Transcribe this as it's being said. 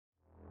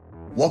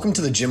Welcome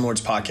to the Gym Lords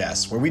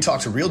Podcast, where we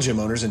talk to real gym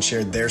owners and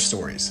share their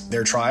stories,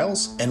 their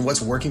trials, and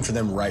what's working for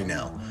them right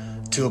now.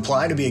 To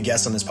apply to be a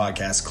guest on this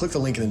podcast, click the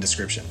link in the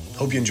description.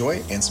 Hope you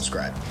enjoy and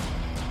subscribe.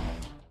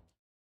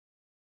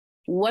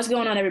 What's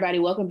going on, everybody?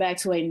 Welcome back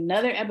to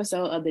another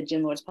episode of the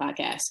Gym Lords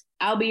Podcast.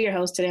 I'll be your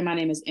host today. My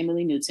name is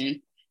Emily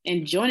Newton,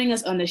 and joining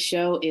us on the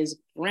show is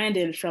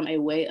Brandon from A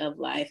Way of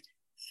Life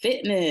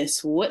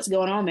Fitness. What's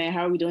going on, man?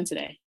 How are we doing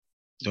today?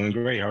 Doing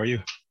great. How are you?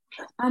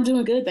 I'm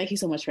doing good. Thank you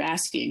so much for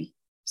asking.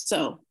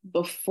 So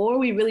before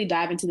we really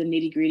dive into the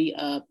nitty gritty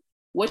of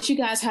what you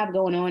guys have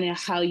going on and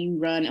how you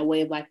run A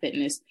Way of Life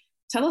Fitness,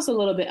 tell us a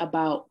little bit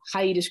about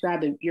how you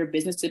describe your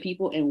business to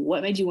people and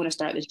what made you want to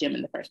start this gym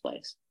in the first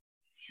place.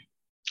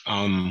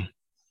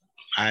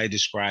 I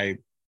describe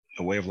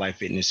A Way of Life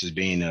Fitness as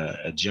being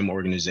a gym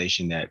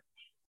organization that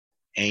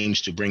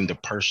aims to bring the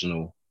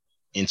personal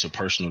into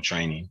personal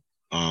training.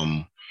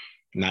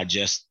 Not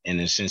just in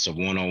the sense of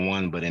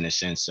one-on-one, but in a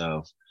sense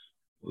of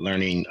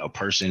learning a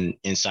person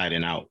inside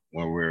and out,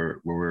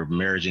 where we're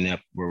marrying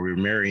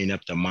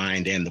up the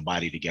mind and the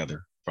body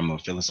together from a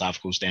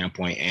philosophical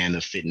standpoint and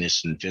a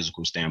fitness and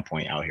physical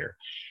standpoint out here,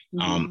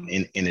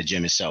 in the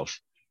gym itself.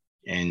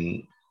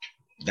 And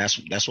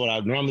that's what I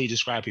normally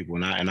describe people.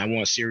 And I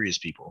want serious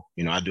people.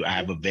 You know, I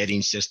have a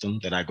vetting system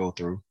that I go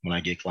through when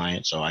I get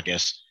clients. So I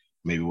guess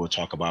maybe we'll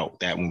talk about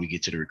that when we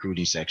get to the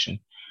recruiting section.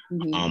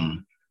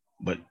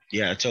 But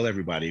yeah, I tell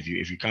everybody, if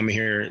you come in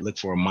here, look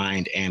for a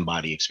mind and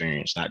body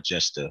experience, not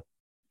just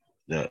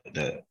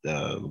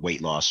the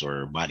weight loss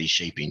or body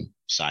shaping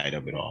side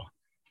of it all.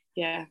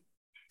 Yeah.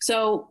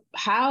 So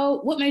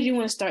what made you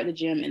want to start the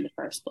gym in the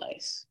first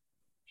place?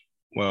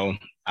 Well,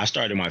 I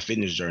started my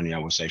fitness journey, I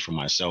would say, for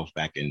myself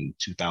back in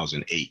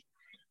 2008,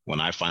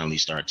 when I finally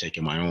started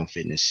taking my own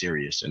fitness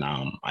serious. And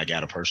I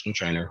got a personal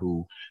trainer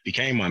who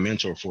became my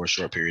mentor for a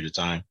short period of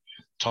time,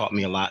 taught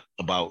me a lot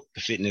about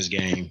the fitness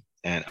game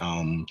and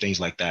things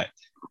like that.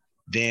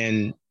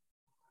 Then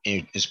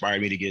it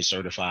inspired me to get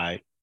certified.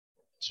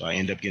 So I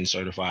ended up getting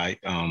certified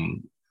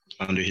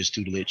under his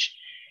tutelage.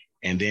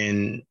 And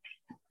then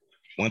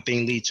one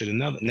thing lead to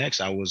the next.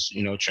 I was,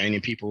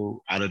 training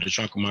people out of the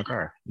trunk of my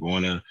car,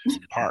 going to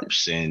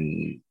parks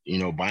and,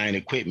 buying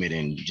equipment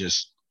and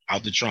just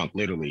out the trunk,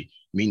 literally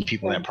meeting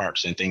people at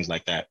parks and things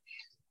like that.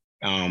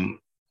 And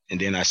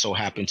then I so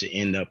happened to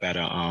end up at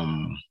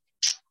I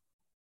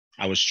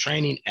was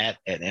training at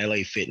an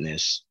LA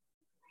Fitness.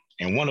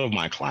 And one of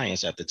my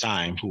clients at the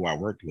time, who I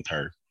worked with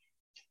her,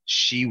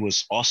 she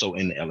was also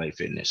in the LA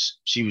Fitness.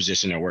 She was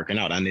just in there working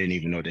out. I didn't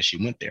even know that she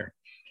went there.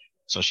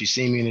 So she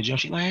seen me in the gym.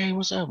 She's like, "Hey,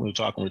 what's up?" We're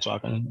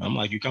talking. I'm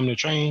like, "You coming to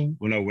train?"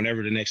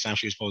 Whenever the next time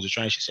she was supposed to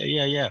train, she said,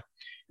 yeah.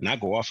 And I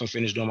go off and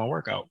finish doing my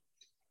workout.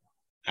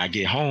 I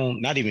get home,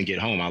 not even get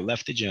home. I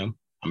left the gym.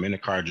 I'm in the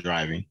car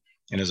driving.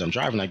 And as I'm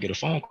driving, I get a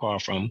phone call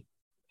from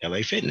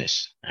LA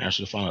Fitness. I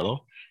answer the phone.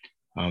 "Hello,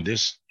 are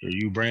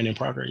you Brandon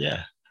Parker?"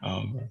 "Yeah."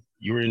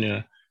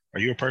 "Are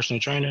you a personal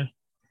trainer?"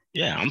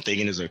 "Yeah." I'm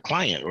thinking as a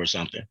client or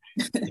something.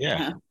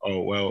 "Yeah."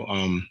 "Oh, well,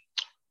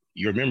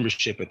 your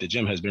membership at the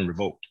gym has been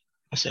revoked."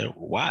 I said,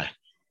 "Why?"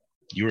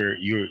 You're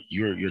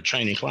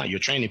training client. You're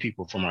training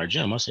people from our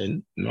gym." I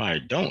said, "No, I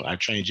don't. I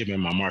train gym in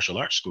my martial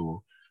arts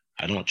school.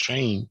 I don't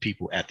train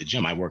people at the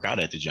gym. I work out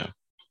at the gym."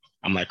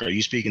 I'm like, "Are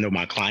you speaking of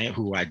my client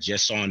who I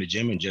just saw in the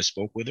gym and just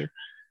spoke with her?"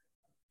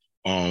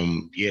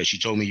 "Yeah, she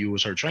told me you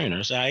was her trainer."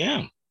 I said, "I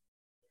am."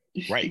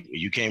 "Right.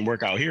 You can't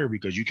work out here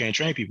because you can't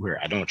train people here."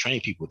 "I don't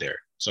train people there."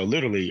 So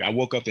literally, I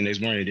woke up the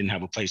next morning and didn't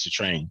have a place to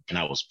train, and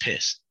I was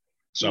pissed.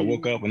 So I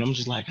woke up and I'm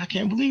just like, I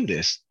can't believe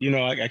this.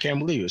 I can't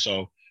believe it.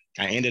 So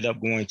I ended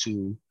up going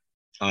to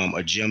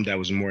a gym that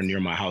was more near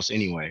my house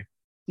anyway.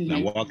 And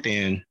I walked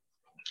in,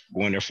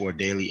 going there for a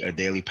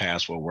daily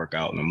pass for a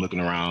workout, and I'm looking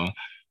around.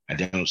 I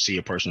don't see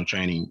a personal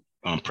training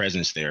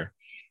presence there.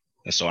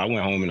 And so I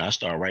went home and I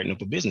started writing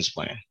up a business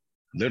plan,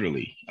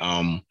 literally.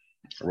 I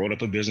wrote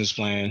up a business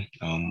plan.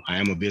 I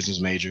am a business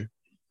major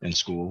in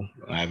school.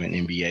 I have an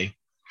MBA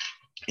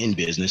in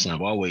business, and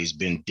I've always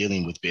been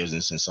dealing with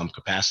business in some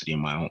capacity in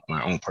my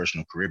own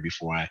personal career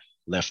before I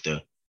left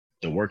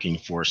the working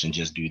force and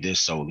just do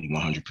this solely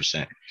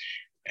 100%.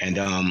 And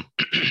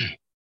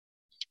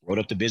wrote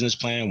up the business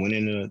plan, went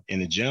in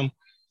the gym,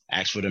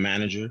 asked for the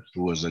manager,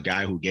 who was a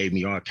guy who gave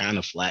me all kind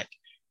of flack.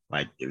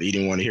 Like, he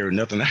didn't want to hear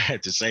nothing I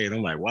had to say. And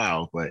I'm like,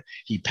 wow. But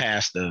he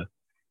passed the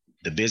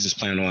business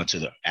plan on to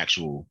the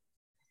actual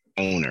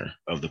owner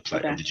of the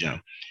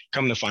gym.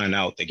 Come to find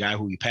out, the guy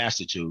who he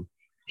passed it to,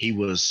 he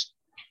was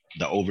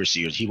the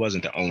overseer. He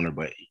wasn't the owner,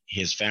 but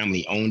his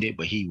family owned it,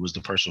 but he was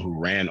the person who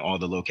ran all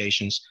the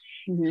locations.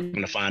 I'm going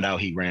to find out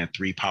he ran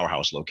 3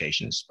 powerhouse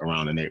locations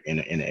around in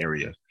the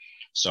area.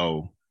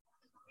 So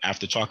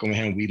after talking with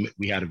him,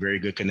 we had a very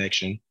good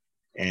connection,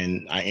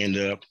 and I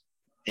ended up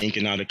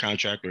inking out a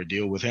contract or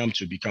deal with him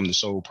to become the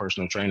sole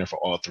personal trainer for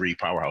all 3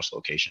 powerhouse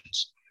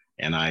locations.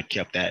 And I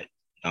kept that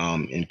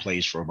in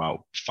place for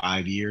about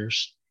 5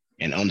 years.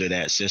 And under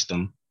that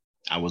system,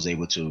 I was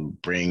able to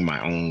bring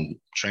my own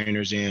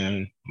trainers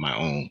in, my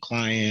own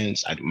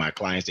clients. My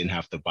clients didn't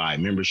have to buy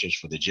memberships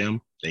for the gym.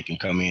 They can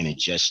come in and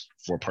just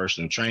for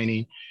personal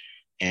training.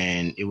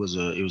 and it was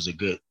a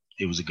good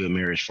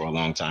marriage for a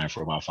long time,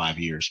 for about 5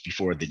 years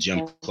before the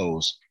gym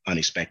closed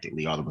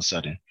unexpectedly all of a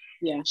sudden.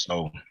 Yeah.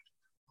 So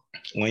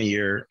one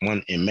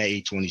in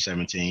May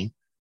 2017,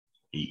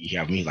 he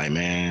had me like,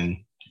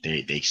 man,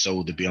 they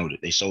sold the building.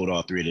 They sold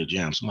all 3 of the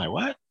gyms. I'm like,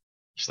 what?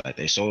 It's like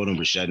they sold them.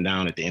 We're shutting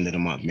down at the end of the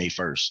month, May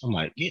 1st. I'm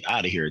like, get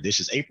out of here. This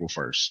is April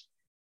 1st.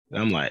 And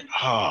I'm like,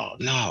 oh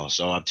no.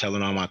 So I'm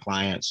telling all my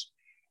clients,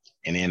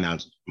 and then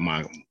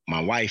my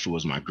wife, who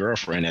was my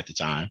girlfriend at the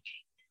time,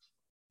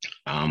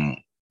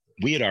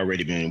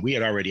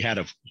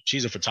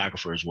 she's a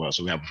photographer as well.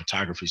 So we have a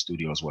photography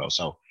studio as well.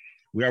 So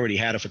we already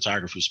had a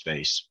photography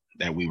space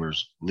that we were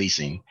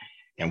leasing,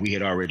 and we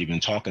had already been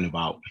talking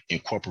about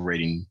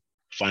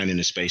finding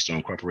a space to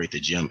incorporate the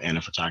gym and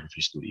a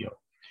photography studio.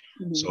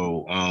 Mm-hmm.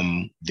 So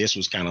this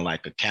was kind of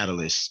like a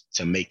catalyst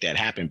to make that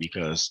happen,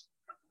 because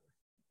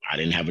I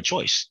didn't have a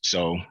choice.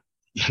 So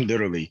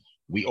literally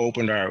we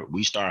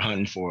started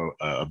hunting for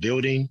a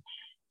building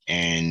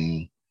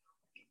and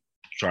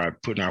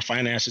started putting our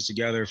finances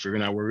together,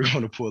 figuring out where we were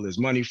going to pull this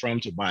money from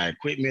to buy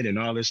equipment and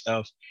all this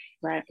stuff.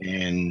 Right.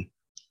 And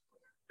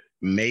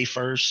May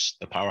 1st,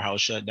 the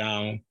powerhouse shut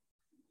down.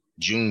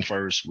 June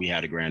 1st, we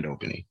had a grand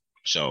opening.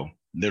 So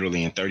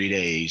literally in 30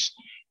 days,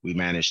 we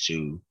managed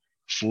to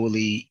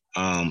fully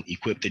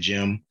equip the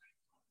gym,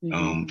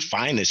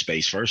 find the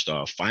space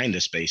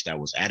that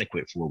was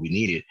adequate for what we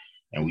needed.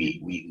 And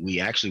we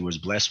actually was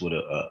blessed with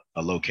a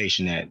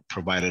location that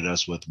provided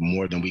us with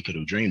more than we could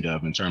have dreamed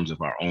of in terms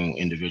of our own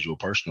individual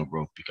personal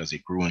growth, because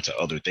it grew into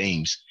other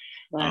things.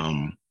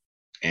 Right.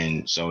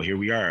 And so here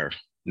we are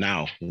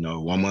now.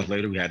 1 month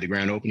later, we had the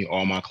grand opening.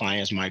 All my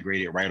clients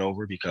migrated right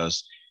over,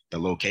 because the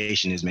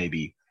location is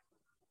maybe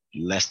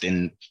less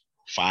than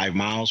 5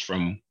 miles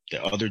from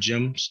the other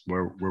gyms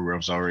where I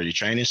was already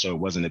training. So it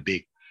wasn't a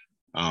big,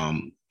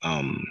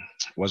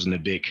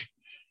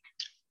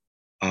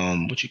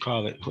 what you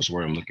call it? What's the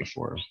word I'm looking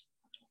for?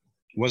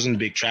 Wasn't a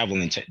big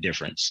traveling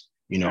difference,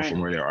 right, from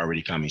where they're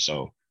already coming.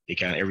 So it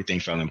kind of, everything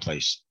fell in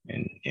place,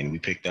 and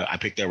I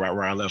picked up right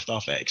where I left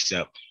off at,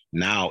 except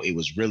now it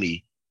was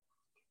really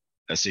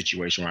a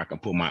situation where I can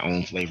put my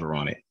own flavor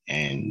on it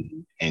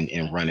and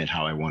run it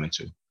how I wanted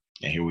to.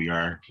 And here we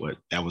are.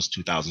 That was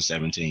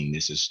 2017.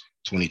 This is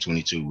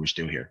 2022. We're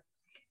still here.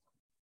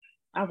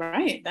 All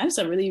right. That's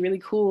a really, really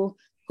cool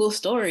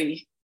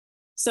story.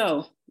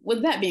 So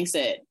with that being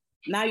said,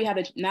 now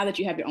that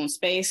you have your own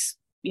space,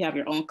 you have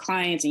your own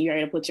clients, and you're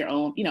able to put your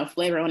own,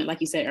 flavor on it,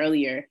 like you said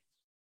earlier,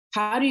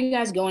 how did you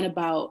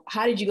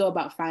go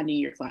about finding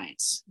your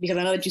clients? Because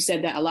I know that you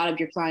said that a lot of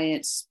your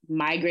clients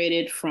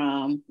migrated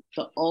from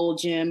the old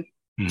gym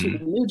to the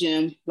new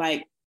gym.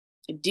 Like,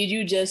 did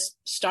you just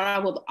start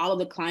out with all of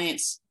the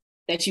clients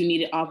that you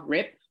needed off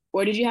rip,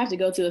 or did you have to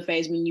go through a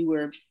phase when you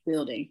were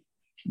building?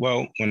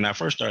 Well, when I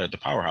first started the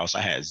powerhouse,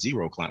 I had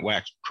 0 client.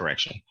 Well,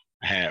 correction.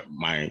 I had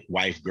my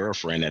wife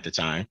girlfriend at the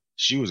time.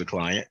 She was a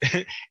client,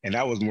 and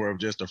that was more of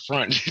just a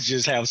front to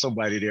just have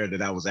somebody there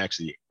that I was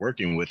actually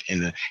working with in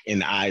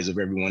the eyes of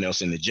everyone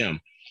else in the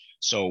gym.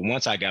 So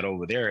once I got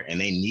over there and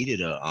they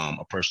needed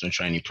a personal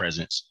training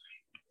presence,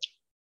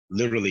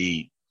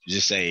 literally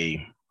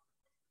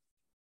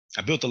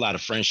I built a lot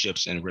of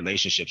friendships and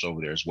relationships over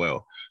there as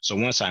well. So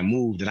once I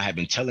moved, and I had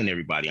been telling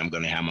everybody, I'm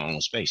going to have my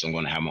own space. I'm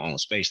going to have my own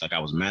space. Like, I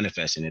was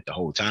manifesting it the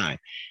whole time,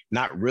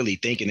 not really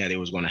thinking that it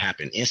was going to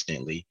happen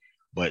instantly,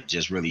 but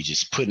just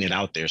putting it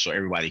out there. So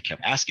everybody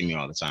kept asking me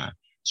all the time.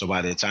 So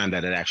by the time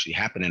that it actually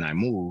happened and I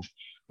moved,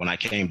 when I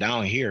came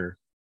down here,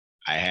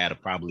 I had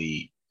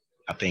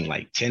I think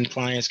like 10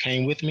 clients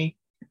came with me.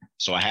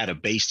 So I had a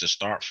base to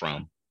start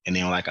from. And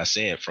then, like I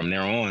said, from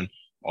there on,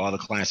 all the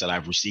clients that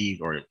I've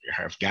received or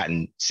have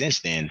gotten since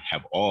then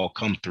have all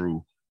come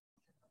through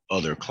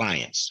other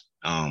clients.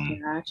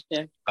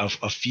 Gotcha.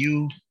 A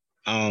few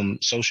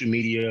social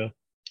media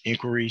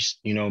inquiries,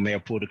 may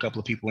have pulled a couple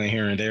of people in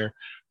here and there,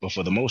 but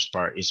for the most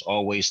part, it's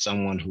always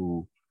someone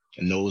who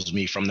knows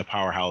me from the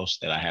powerhouse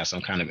that I have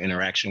some kind of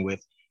interaction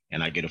with,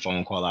 and I get a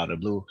phone call out of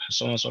the blue.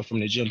 So-and-so from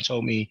the gym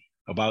told me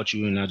about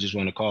you, and I just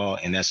want to call.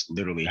 And that's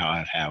literally how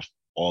I have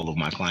all of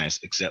my clients,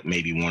 except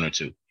maybe 1 or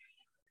 2.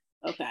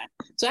 Okay.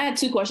 So I had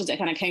 2 questions that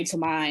kind of came to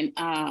mind.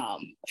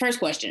 First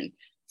question,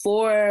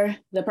 for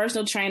the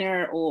personal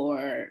trainer,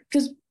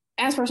 because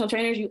as personal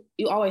trainers,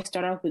 you always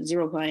start off with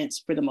 0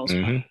 clients for the most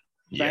part,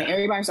 yeah. Right?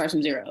 Everybody starts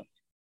from 0.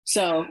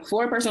 So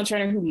for a personal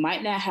trainer who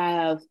might not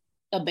have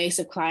a base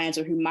of clients,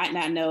 or who might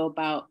not know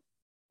about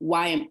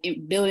why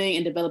building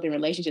and developing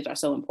relationships are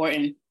so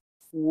important,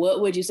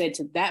 what would you say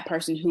to that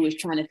person who is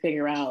trying to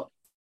figure out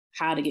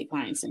how to get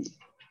clients in?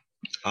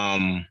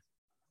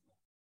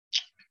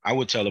 I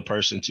would tell a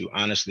person to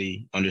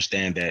honestly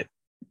understand that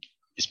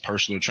it's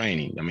personal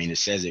training. I mean, it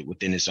says it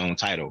within its own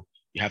title.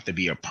 You have to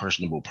be a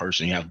personable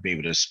person. You have to be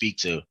able to speak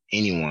to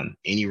anyone,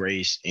 any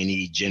race,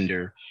 any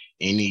gender,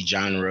 any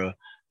genre.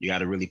 You got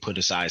to really put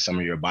aside some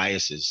of your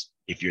biases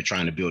if you're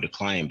trying to build a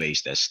client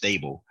base that's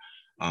stable.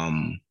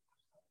 And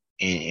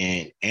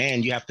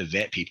you have to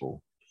vet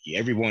people.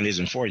 Everyone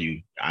isn't for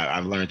you.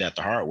 I've learned that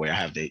the hard way. I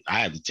have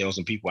to tell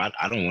some people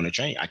I don't want to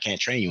train. I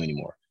can't train you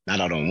anymore.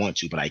 not I don't want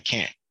to, but I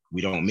can't.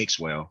 We don't mix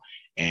well,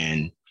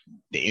 and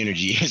the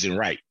energy isn't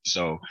right.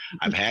 So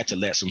I've had to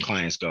let some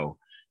clients go.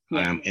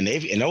 Yeah.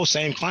 And those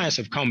same clients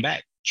have come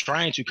back,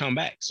 trying to come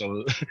back.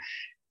 So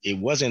it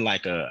wasn't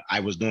like I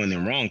was doing the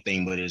wrong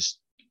thing, but it's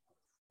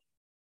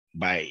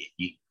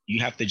you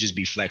have to just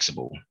be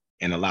flexible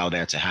and allow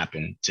that to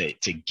happen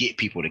to get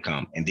people to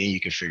come. And then you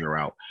can figure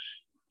out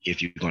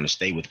if you're going to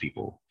stay with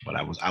people. But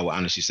I would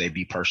honestly say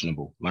be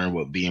personable, learn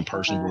what being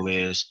personable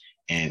is,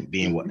 and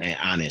being and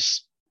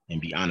honest, and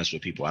be honest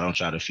with people. I don't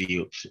try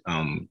to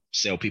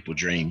sell people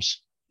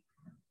dreams.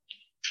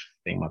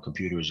 I think my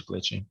computer is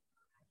glitching.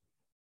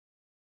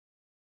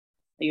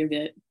 You're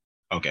good.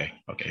 Okay.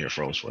 Here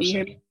froze for a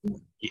second.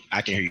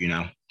 I can hear you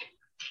now.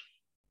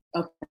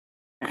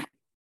 Okay.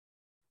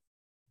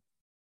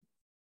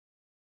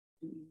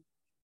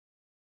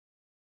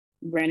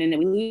 Brandon, did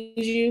we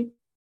lose you?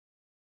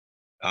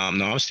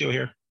 No, I'm still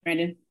here.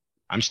 Brandon?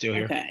 I'm still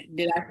here. Okay.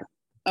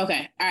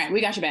 Okay. All right.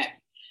 We got you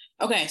back.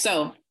 Okay.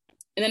 So,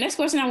 and the next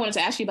question I wanted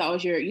to ask you about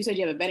was you said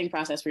you have a vetting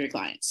process for your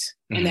clients,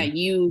 and that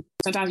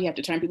sometimes you have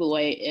to turn people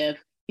away if,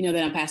 they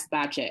don't pass the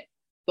vibe check.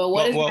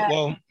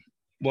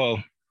 But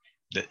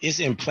it's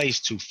in place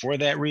for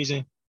that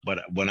reason. But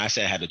when I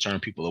say I had to turn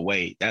people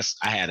away,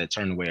 I had to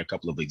turn away a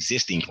couple of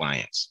existing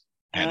clients.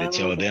 I had to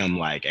tell them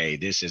like, hey,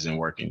 this isn't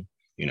working,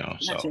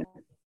 Gotcha. So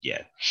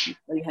yeah. So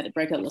you had to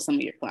break up with some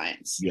of your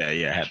clients. Yeah.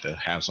 I had to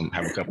have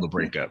a couple of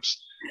breakups.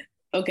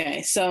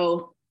 Okay.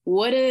 So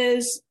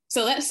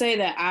let's say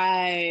that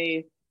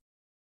I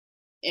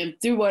am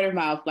through word of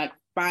mouth, like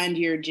find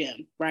your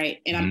gym, right?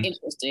 And I'm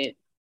interested.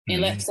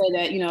 And let's say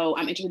that,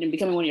 I'm interested in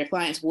becoming one of your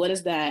clients. What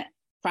does that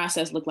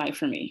process look like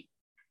for me?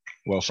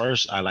 Well,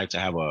 first, I like to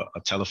have a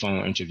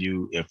telephone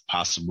interview if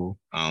possible.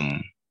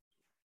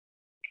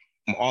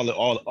 All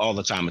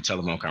the time, a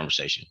telephone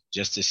conversation,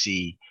 just to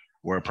see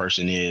where a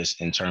person is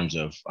in terms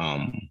of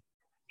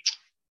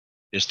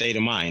their state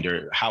of mind,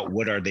 or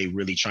what are they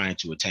really trying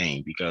to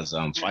attain? Because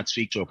if I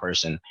speak to a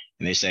person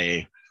and they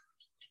say,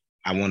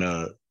 I want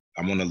to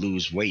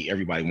lose weight.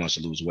 Everybody wants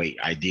to lose weight,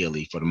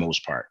 ideally, for the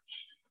most part.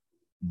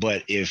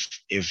 But if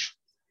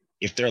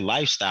their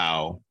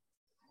lifestyle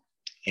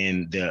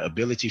and the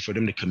ability for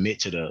them to commit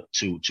to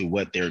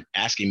what they're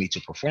asking me to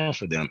perform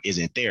for them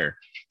isn't there,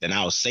 then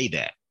I'll say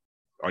that.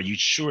 Are you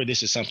sure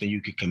this is something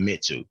you could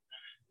commit to?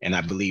 And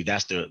I believe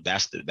that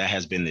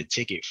has been the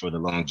ticket for the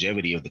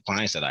longevity of the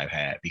clients that I've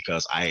had,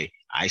 because I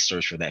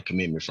search for that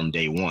commitment from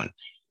day one.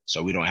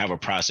 So we don't have a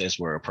process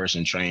where a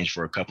person trains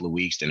for a couple of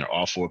weeks, then they're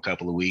off for a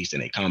couple of weeks, then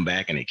they come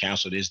back and they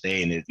cancel this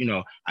day. And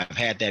I've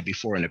had that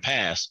before in the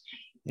past,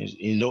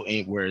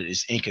 where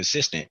it's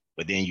inconsistent,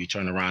 but then you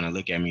turn around and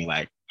look at me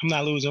like, I'm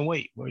not losing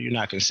weight. Well, you're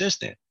not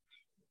consistent.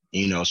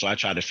 So I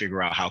try to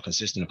figure out how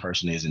consistent a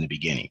person is in the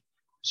beginning.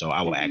 So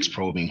I will ask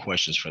probing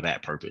questions for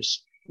that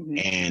purpose.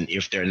 And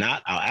if they're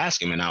not, I'll ask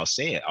them and I'll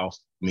say it.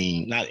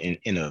 Not in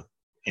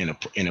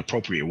an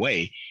appropriate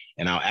way.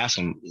 And I'll ask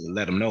them,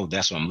 let them know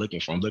that's what I'm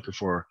looking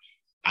for.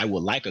 I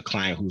would like a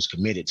client who's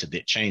committed to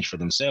the change for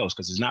themselves,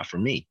 because it's not for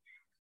me.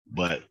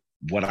 But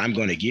what I'm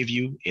going to give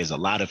you is a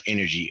lot of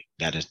energy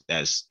that's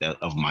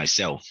of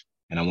myself.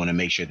 And I want to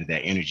make sure that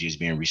energy is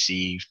being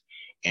received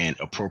and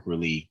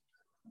appropriately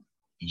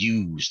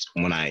used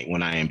when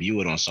I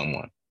imbue it on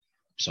someone.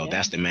 So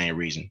that's the main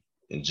reason.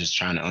 And just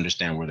trying to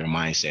understand where their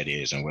mindset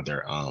is and where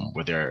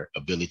their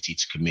ability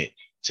to commit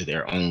to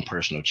their own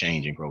personal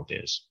change and growth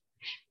is.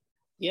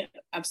 Yeah,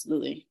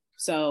 absolutely.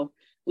 So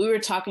we were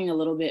talking a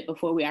little bit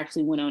before we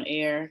actually went on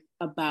air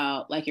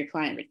about like your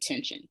client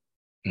retention.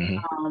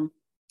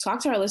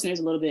 Talk to our listeners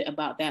a little bit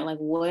about that. Like,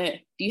 what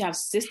do you have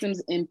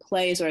systems in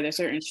place, or are there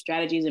certain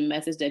strategies and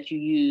methods that you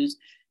use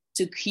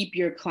to keep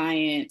your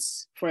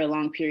clients for a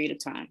long period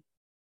of time?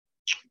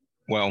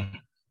 Well,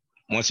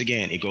 once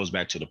again, it goes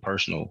back to the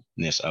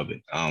personalness of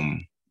it.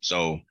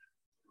 So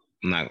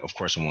of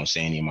course, I won't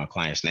say any of my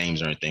clients'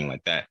 names or anything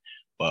like that,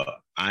 but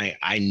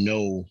I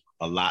know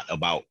a lot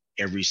about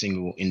every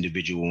single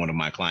individual one of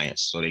my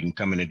clients. So they can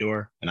come in the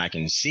door and I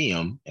can see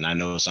them and I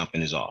know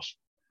something is off.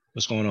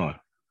 What's going on?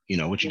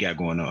 What you got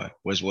going on?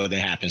 What that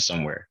happened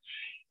somewhere?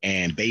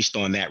 And based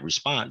on that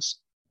response,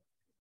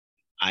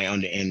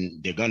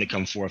 and they're going to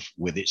come forth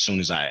with it as soon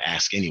as I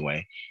ask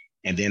anyway.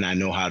 And then I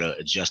know how to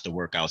adjust the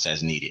workouts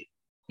as needed.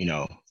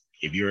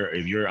 If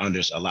you're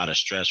under a lot of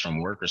stress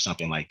from work or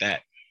something like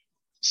that,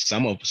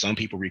 some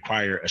people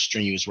require a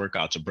strenuous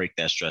workout to break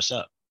that stress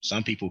up.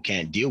 Some people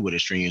can't deal with a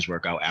strenuous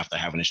workout after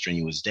having a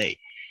strenuous day.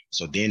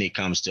 So then it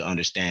comes to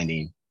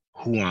understanding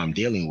who I'm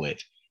dealing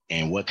with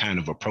and what kind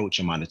of approach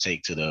am I to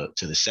take to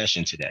the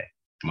session today.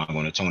 Am I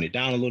going to tone it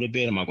down a little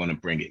bit? Am I going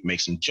to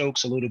make some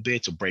jokes a little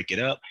bit to break it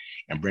up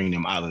and bring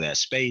them out of that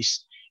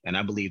space? And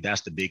I believe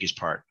that's the biggest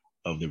part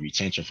of the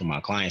retention for my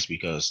clients,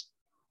 because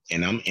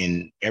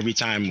every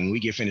time when we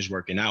get finished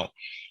working out,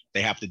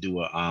 they have to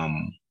do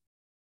I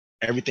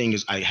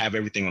have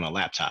everything on a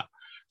laptop.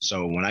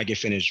 So when I get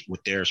finished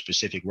with their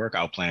specific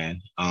workout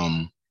plan,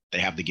 they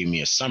have to give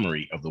me a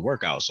summary of the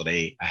workout. So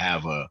I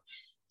have a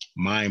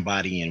mind,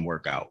 body, and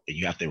workout.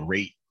 You have to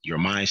rate your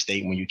mind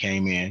state when you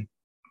came in,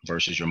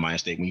 versus your mind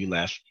state when you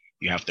left.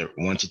 You have to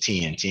 1 to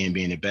 10, 10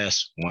 being the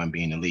best, 1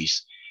 being the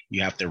least.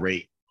 You have to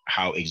rate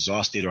how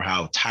exhausted or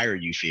how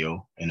tired you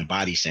feel in the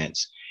body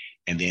sense.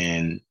 And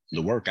then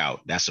the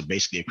workout, that's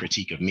basically a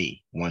critique of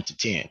me, 1 to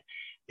 10,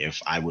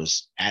 if I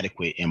was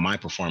adequate in my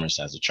performance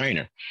as a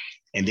trainer.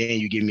 And then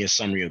you give me a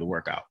summary of the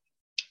workout.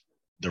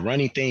 The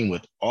running thing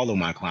with all of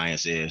my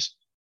clients is,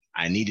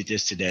 I needed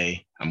this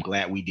today. I'm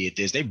glad we did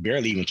this. They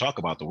barely even talk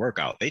about the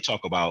workout. They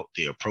talk about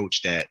the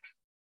approach that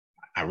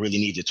I really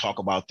need to talk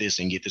about this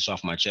and get this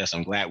off my chest.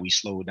 I'm glad we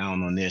slowed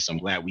down on this. I'm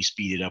glad we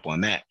speeded up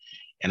on that.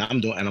 And I'm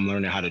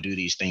learning how to do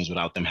these things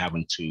without them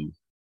having to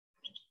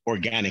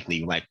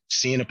organically, like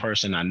seeing a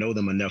person, I know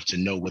them enough to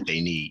know what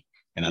they need.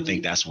 And I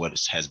think that's what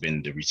has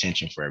been the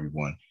retention for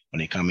everyone. When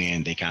they come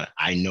in,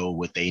 I know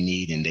what they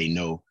need and they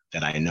know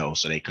that I know.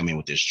 So they come in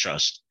with this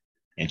trust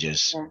and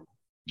just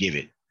give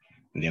it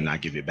and then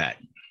not give it back.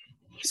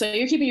 So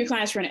you're keeping your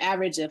clients for an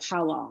average of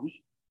how long?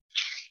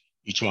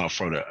 Each one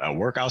for a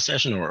workout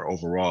session or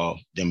overall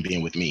them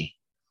being with me?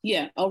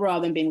 Yeah,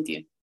 overall them being with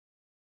you.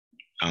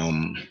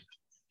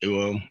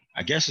 Well,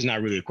 I guess it's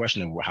not really a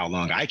question of how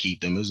long I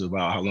keep them. It's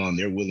about how long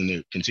they're willing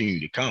to continue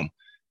to come,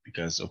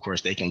 because of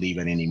course they can leave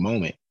at any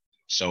moment.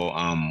 So,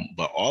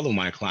 but all of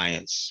my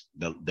clients,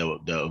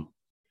 the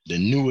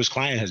newest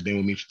client has been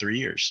with me for 3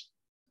 years,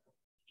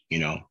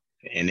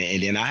 and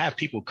then I have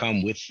people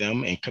come with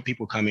them, and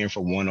people come in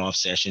for one-off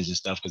sessions and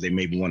stuff because they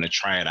maybe want to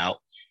try it out,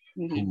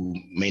 who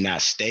may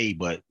not stay.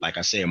 But like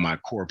I said, my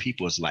core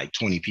people is like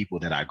 20 people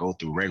that I go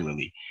through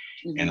regularly.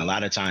 And a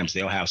lot of times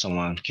they'll have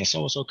someone, can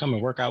so-and-so come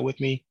and work out with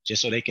me,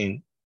 just so they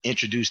can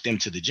introduce them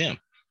to the gym.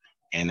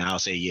 And I'll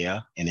say,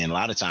 yeah. And then a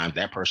lot of times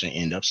that person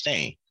end up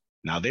staying.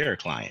 Now they're a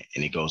client,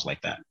 and it goes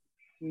like that.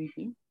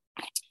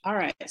 All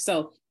right.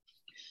 So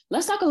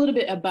let's talk a little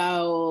bit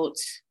about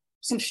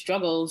some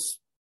struggles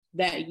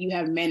that you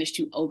have managed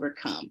to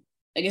overcome.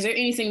 Like, is there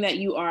anything that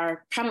you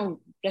are kind of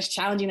just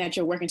challenging that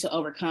you're working to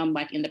overcome,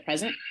 like in the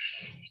present?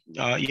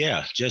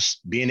 Yeah,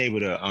 just being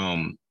able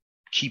to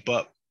keep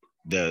up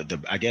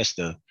I guess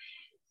the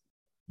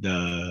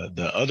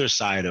other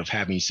side of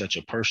having such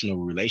a personal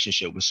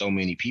relationship with so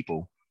many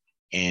people,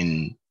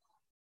 and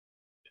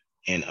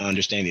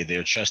understanding that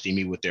they're trusting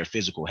me with their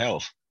physical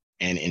health,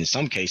 and in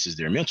some cases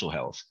their mental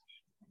health.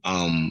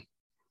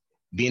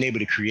 Being able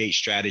to create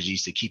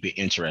strategies to keep it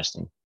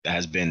interesting, that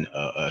has been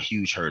a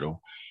huge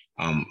hurdle.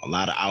 A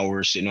lot of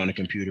hours sitting on the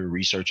computer,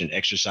 researching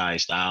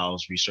exercise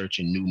styles,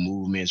 researching new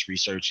movements,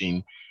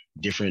 researching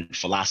different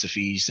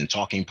philosophies and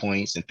talking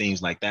points and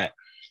things like that.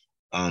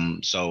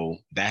 So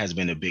that has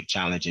been a big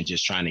challenge, and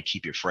just trying to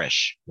keep it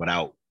fresh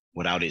without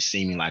it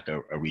seeming like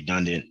a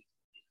redundant,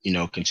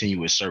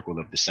 continuous circle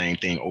of the same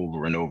thing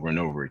over and over and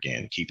over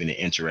again, keeping it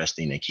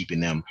interesting and keeping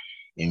them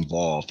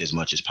involved as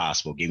much as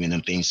possible, giving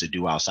them things to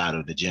do outside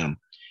of the gym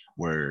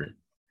where,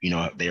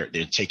 they're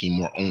taking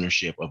more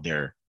ownership of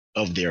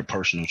their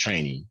personal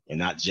training, and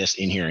not just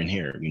in here and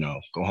here,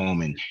 go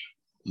home and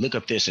look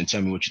up this and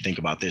tell me what you think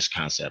about this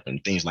concept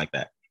and things like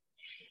that.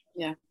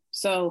 Yeah.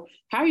 So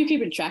how are you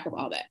keeping track of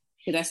all that?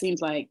 Because that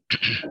seems like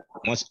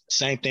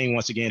same thing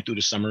once again through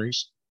the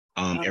summaries.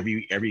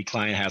 Every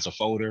client has a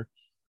folder.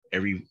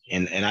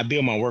 And I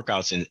build my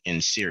workouts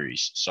in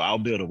series. So I'll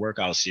build a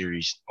workout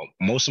series.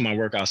 Most of my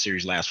workout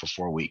series last for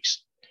 4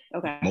 weeks.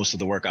 Okay. Most of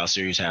the workout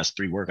series has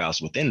 3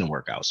 workouts within the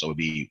workout. So it'd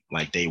be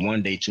like day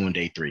 1, day 2, and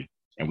day 3.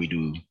 And we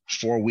do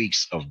 4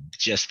 weeks of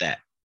just that,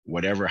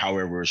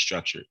 however it's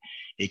structured.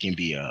 It can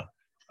be a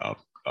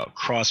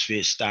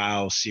CrossFit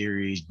style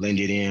series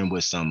blended in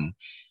with some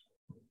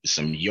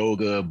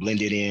yoga,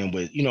 blended in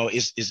with,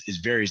 it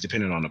varies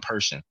depending on the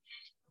person.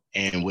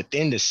 And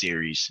within the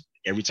series,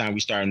 every time we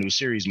start a new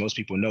series, most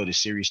people know the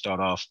series start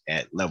off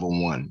at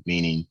level 1,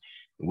 meaning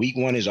week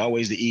 1 is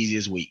always the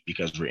easiest week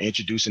because we're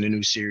introducing a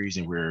new series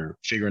and we're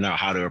figuring out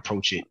how to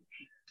approach it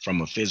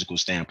from a physical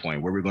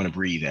standpoint, where we're going to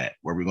breathe at,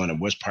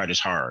 which part is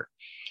hard.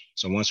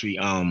 So once we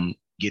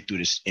get through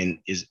this, and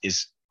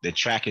the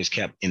track is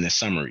kept in the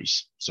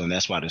summaries. So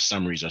that's why the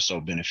summaries are so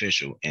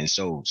beneficial and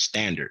so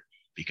standard,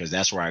 because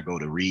that's where I go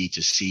to read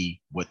to see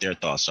what their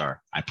thoughts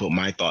are. I put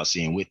my thoughts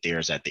in with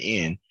theirs at the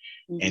end.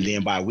 And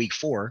then by week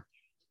 4,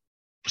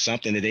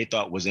 something that they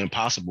thought was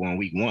impossible in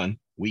week 1,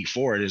 week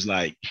 4, it is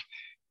like,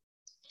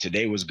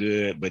 today was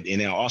good. But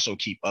and they'll also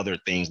keep other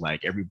things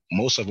like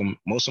most of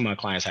my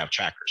clients have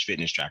trackers,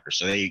 fitness trackers.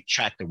 So they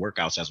track the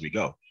workouts as we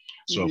go.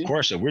 So of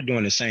course, if we're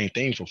doing the same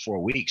thing for 4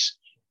 weeks,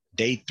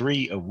 day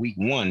 3 of week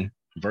 1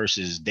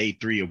 versus day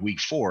 3 of week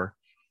 4,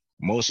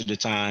 most of the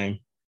time,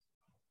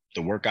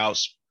 the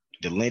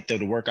length of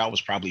the workout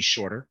was probably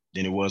shorter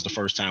than it was the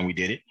first time we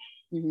did it.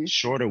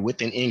 Shorter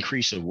with an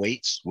increase of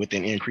weights, with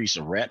an increase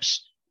of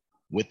reps,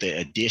 with the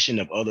addition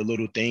of other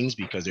little things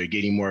because they're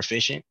getting more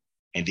efficient.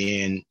 And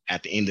then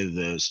at the end of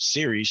the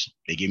series,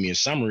 they give me a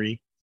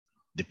summary.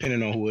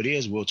 Depending on who it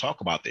is, we'll talk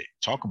about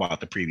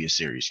the previous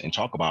series and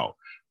talk about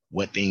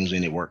what things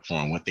in it worked for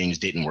them, what things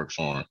didn't work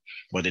for them,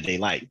 what did they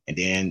like. And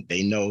then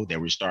they know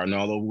that we're starting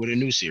all over with a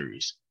new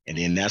series. And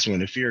then that's when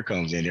the fear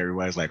comes in.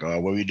 Everybody's like, oh,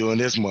 what are we doing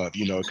this month?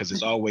 Because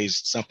it's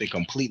always something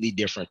completely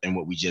different than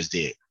what we just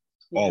did.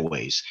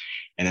 always.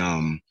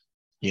 And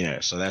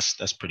so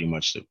that's pretty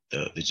much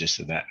the gist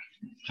of that.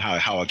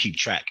 How I keep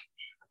track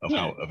of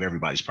of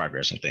everybody's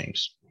progress and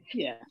things.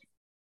 Yeah.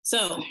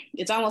 So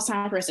it's almost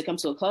time for us to come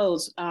to a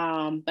close.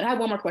 But I have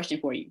one more question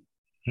for you.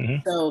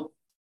 Mm-hmm. So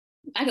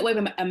I could wave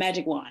a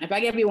magic wand. If I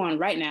gave you one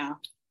right now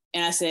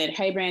and I said,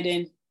 hey,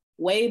 Brandon,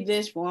 wave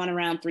this wand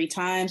around 3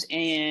 times,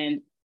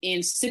 and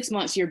in 6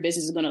 months, your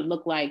business is going to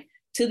look like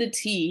to the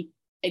T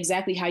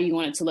exactly how you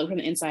want it to look from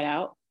the inside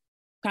out.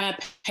 Kind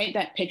of paint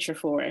that picture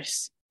for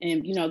us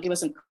and, give us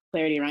some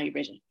clarity around your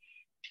vision.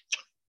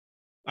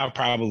 My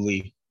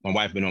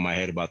wife been on my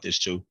head about this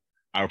too.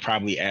 I would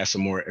probably add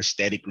some more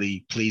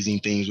aesthetically pleasing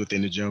things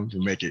within the gym to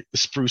make it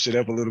spruce it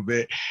up a little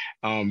bit.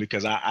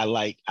 Because I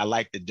like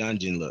the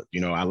dungeon look.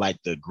 I like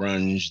the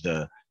grunge,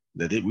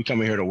 we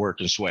come in here to work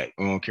and sweat.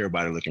 We don't care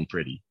about it looking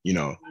pretty,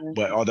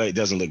 but although it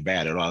doesn't look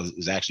bad at all,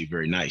 it's actually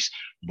very nice.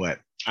 But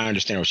I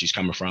understand where she's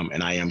coming from.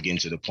 And I am getting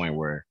to the point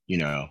where,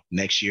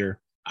 next year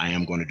I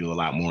am going to do a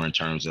lot more in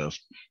terms of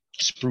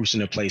sprucing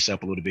the place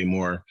up a little bit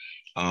more.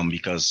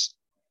 Because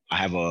I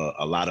have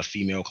a lot of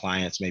female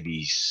clients,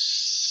 maybe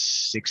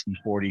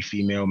 60-40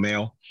 female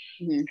male.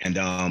 Mm-hmm.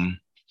 And,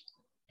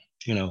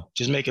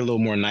 just make it a little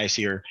more nice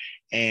here.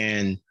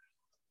 And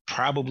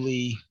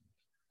probably,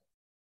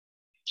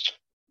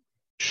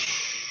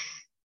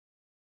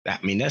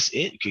 that's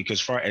it.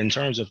 Because in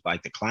terms of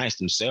like the clients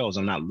themselves,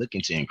 I'm not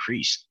looking to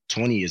increase.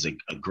 20 is a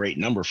great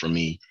number for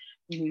me,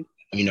 mm-hmm.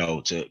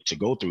 To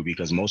go through,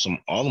 because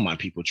all of my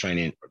people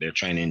they're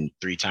training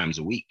 3 times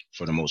a week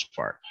for the most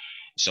part.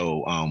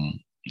 So,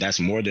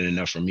 that's more than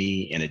enough for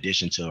me. In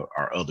addition to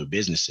our other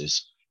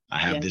businesses, I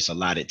have this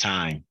allotted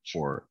time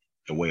for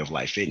the Way of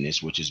Life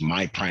Fitness, which is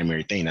my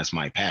primary thing. That's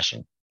my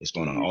passion. It's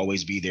going to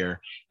always be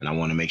there. And I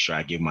want to make sure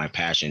I give my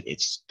passion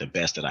it's the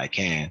best that I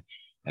can.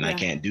 And I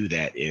can't do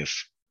that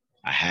if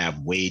I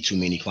have way too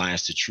many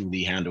clients to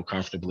truly handle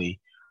comfortably,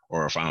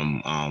 or if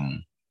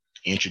I'm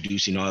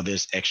introducing all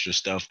this extra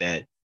stuff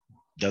that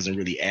doesn't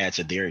really add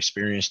to their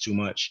experience too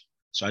much.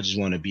 So I just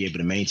want to be able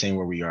to maintain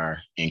where we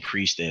are,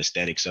 increase the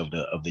aesthetics of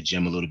the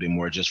gym a little bit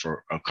more, just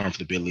for a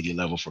comfortability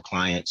level for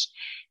clients,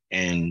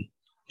 and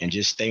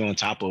just stay on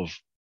top of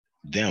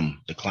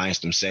them, the clients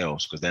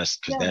themselves, because that's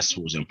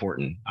what's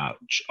important. I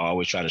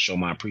always try to show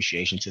my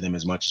appreciation to them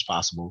as much as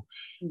possible.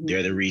 Mm-hmm.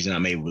 They're the reason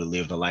I'm able to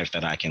live the life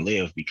that I can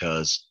live,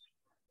 because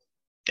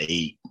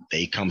they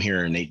come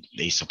here and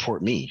they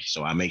support me.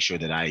 So I make sure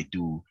that I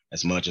do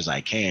as much as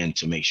I can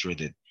to make sure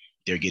that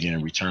they're getting a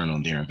return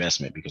on their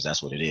investment, because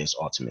that's what it is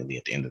ultimately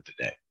at the end of the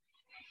day.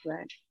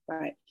 Right.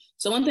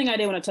 So one thing I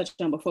did want to touch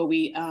on before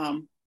we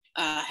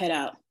head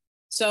out.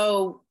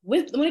 So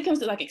when it comes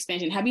to like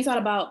expansion, have you thought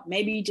about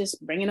maybe just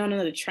bringing on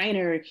another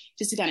trainer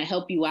just to kind of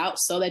help you out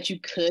so that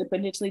you could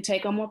potentially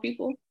take on more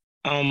people?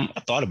 I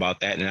thought about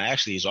that, and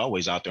actually it's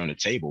always out there on the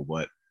table,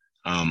 but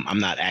I'm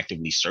not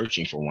actively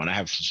searching for one. I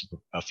have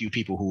a few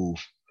people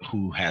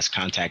who has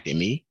contacted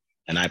me,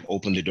 and I've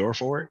opened the door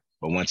for it.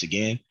 But once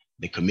again,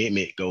 the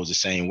commitment goes the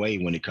same way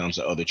when it comes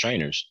to other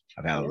trainers.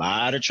 I've had a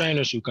lot of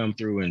trainers who come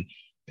through and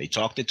they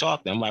talk the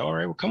talk. I'm like, all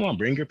right, well, come on,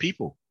 bring your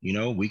people.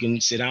 We can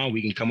sit down,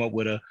 we can come up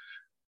with an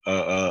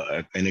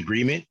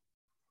agreement,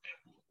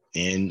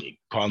 and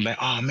call them back.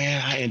 Oh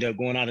man, I ended up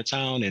going out of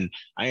town and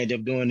I ended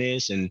up doing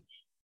this, and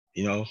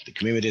the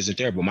commitment isn't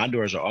there. But my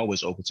doors are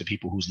always open to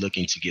people who's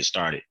looking to get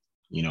started.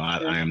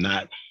 I'm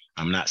not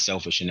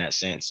selfish in that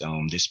sense.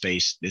 This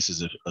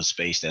is a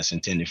space that's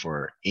intended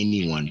for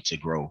anyone to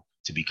grow,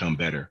 to become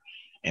better.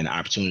 And the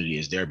opportunity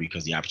is there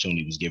because the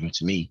opportunity was given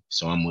to me.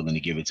 So I'm willing to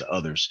give it to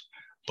others.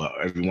 But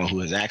everyone who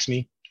has asked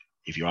me,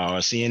 if you all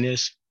are seeing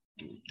this,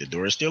 the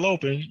door is still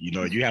open.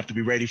 You have to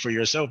be ready for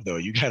yourself though.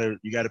 You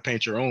gotta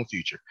paint your own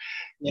future.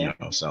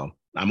 So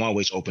I'm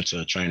always open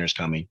to trainers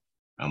coming.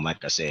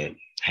 Like I said,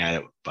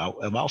 had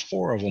about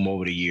 4 of them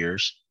over the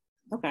years.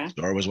 Okay. The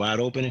door was wide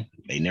open.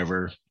 They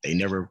never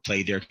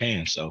played their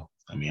hand. So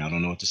I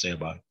don't know what to say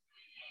about it.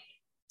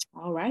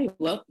 All right.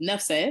 Well,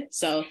 enough said.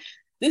 So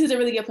this is a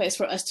really good place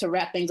for us to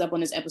wrap things up on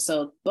this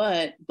episode.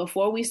 But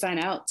before we sign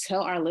out,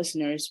 tell our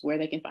listeners where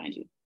they can find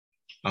you.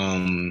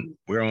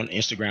 We're on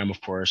Instagram,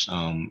 of course.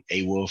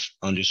 AWolf_fit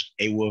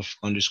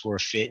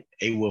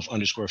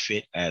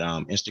at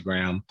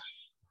Instagram.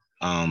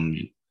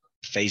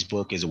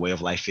 Facebook is A Way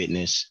of Life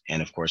Fitness,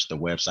 and of course the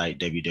website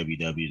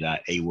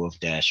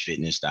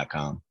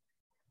www.awolf-fitness.com.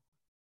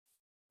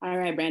 All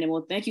right, Brandon.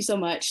 Well, thank you so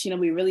much.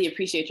 We really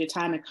appreciate your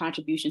time and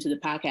contribution to the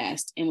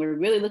podcast. And we're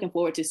really looking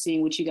forward to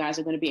seeing what you guys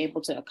are going to be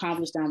able to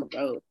accomplish down the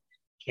road.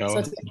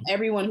 So to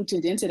everyone who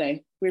tuned in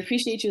today, we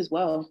appreciate you as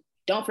well.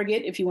 Don't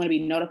forget, if you want to be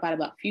notified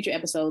about future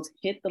episodes,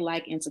 hit the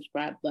like and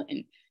subscribe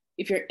button.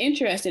 If you're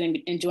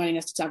interested in joining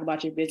us to talk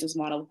about your business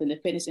model within the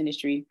fitness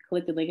industry,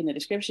 click the link in the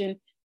description,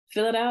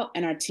 fill it out,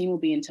 and our team will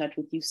be in touch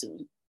with you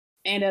soon.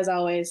 And as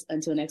always,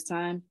 until next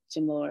time,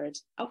 Gym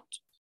Lords out.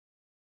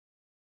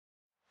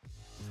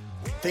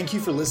 Thank you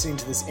for listening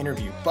to this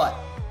interview, but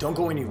don't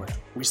go anywhere.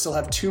 We still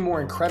have 2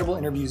 more incredible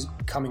interviews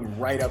coming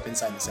right up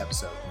inside this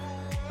episode.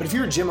 But if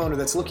you're a gym owner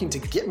that's looking to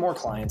get more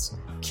clients,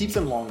 keep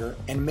them longer,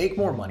 and make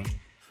more money,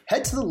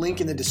 Head to the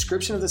link in the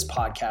description of this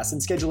podcast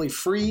and schedule a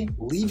free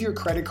leave your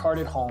credit card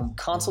at home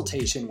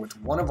consultation with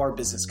one of our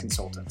business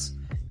consultants.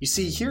 You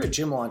see, here at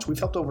Gym Launch, we've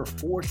helped over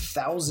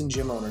 4,000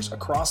 gym owners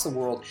across the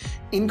world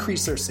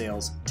increase their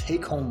sales,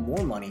 take home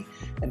more money,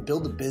 and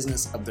build the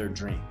business of their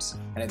dreams.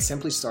 And it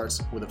simply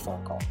starts with a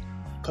phone call.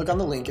 Click on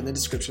the link in the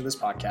description of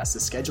this podcast to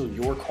schedule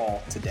your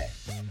call today.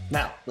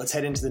 Now, let's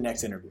head into the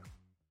next interview.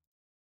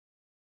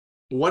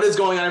 What is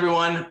going on,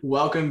 everyone?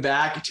 Welcome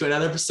back to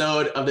another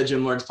episode of the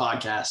Gym Lords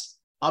podcast.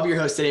 I'll be your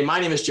host today. My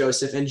name is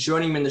Joseph, and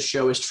joining me in the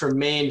show is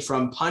Tremaine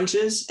from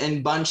Punches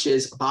and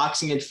Bunches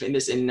Boxing and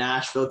Fitness in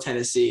Nashville,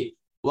 Tennessee.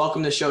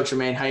 Welcome to the show,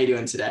 Tremaine. How are you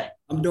doing today?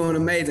 I'm doing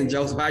amazing,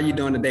 Joseph. How are you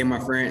doing today, my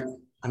friend?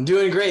 I'm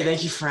doing great.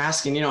 Thank you for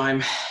asking.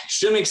 I'm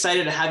extremely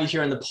excited to have you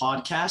here on the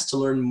podcast to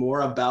learn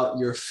more about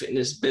your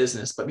fitness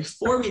business. But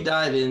before we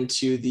dive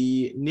into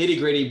the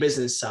nitty-gritty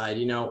business side,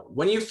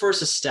 when you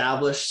first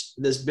established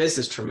this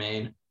business,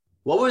 Tremaine,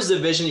 what was the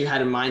vision you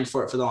had in mind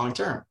for it for the long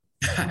term?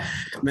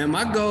 Man,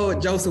 my goal,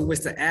 Joseph, was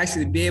to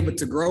actually be able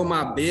to grow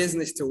my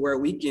business to where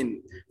we can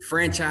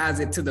franchise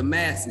it to the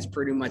masses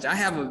pretty much. I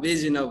have a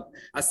vision of,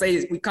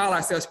 we call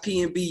ourselves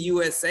P&B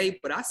USA,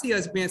 but I see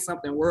us being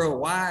something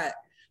worldwide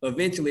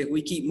eventually if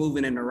we keep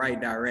moving in the right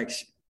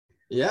direction.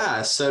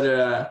 Yeah, so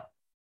to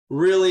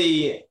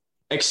really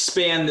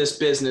expand this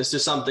business to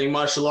something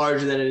much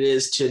larger than it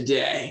is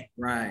today.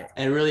 Right.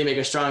 And really make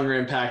a stronger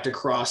impact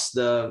across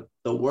the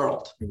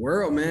world. The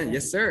world, man.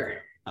 Yes, sir.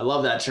 I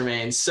love that,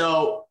 Tremaine.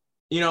 So,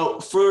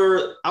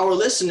 for our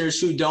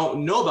listeners who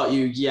don't know about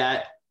you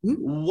yet,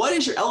 what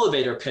is your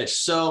elevator pitch?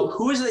 So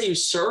who is it that you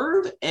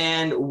serve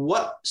and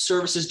what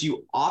services do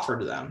you offer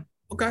to them?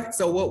 Okay.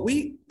 So what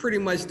we pretty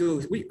much do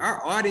is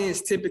our audience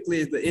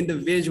typically is the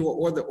individual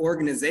or the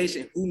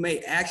organization who may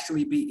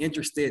actually be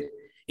interested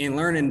in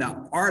learning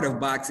the art of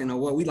boxing, or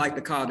what we like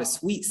to call the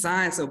sweet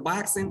science of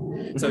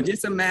boxing. So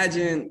just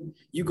imagine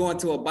you go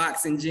into a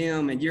boxing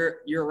gym and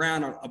you're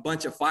around a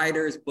bunch of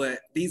fighters, but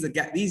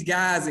these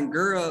guys and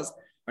girls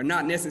are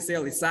not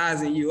necessarily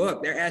sizing you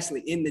up. They're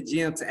actually in the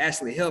gym to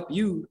actually help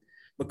you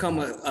become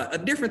a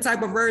different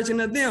type of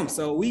version of them.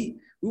 So we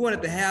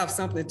wanted to have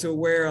something to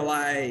where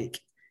like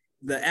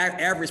the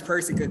average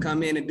person could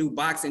come in and do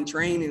boxing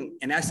training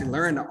and actually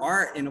learn the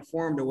art in a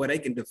form to where they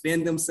can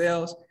defend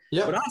themselves.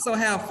 Yep. But also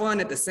have fun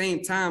at the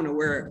same time to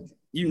where,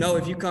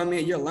 if you come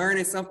in, you're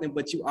learning something,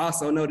 but you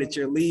also know that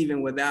you're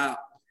leaving without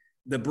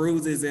the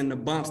bruises and the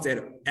bumps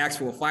that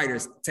actual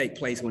fighters take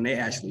place when they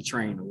actually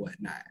train or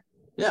whatnot.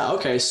 Yeah.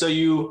 Okay. So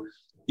you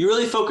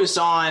really focus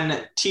on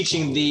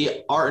teaching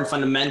the art and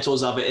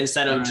fundamentals of it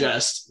instead of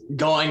just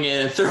going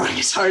in and throwing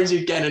as hard as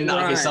you can and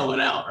knocking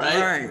someone out.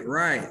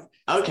 Right.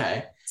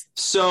 Okay.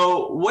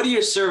 So what are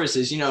your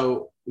services?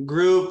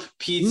 Group,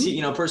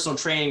 PT, personal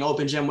training,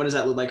 open gym. What does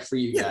that look like for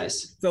you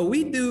guys? So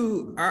we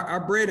do our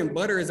bread and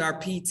butter is our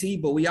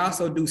PT, but we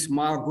also do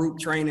small group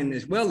training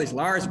as well as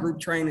large group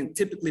training,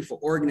 typically for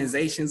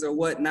organizations or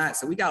whatnot.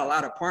 So we got a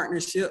lot of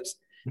partnerships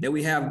that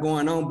we have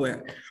going on,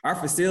 but our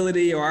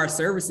facility or our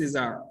services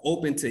are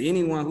open to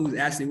anyone who's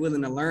actually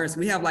willing to learn. So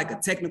we have like a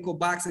technical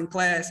boxing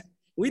class.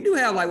 We do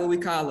have like what we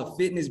call a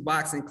fitness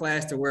boxing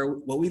class to where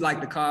what we like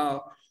to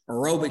call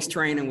aerobics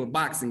training with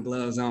boxing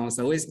gloves on.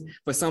 So it's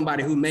for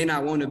somebody who may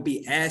not want to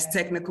be as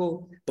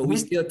technical, but we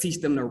still teach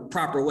them the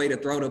proper way to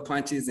throw the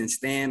punches and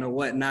stand or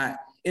whatnot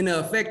in an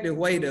effective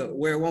way to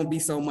where it won't be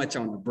so much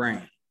on the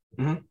brain.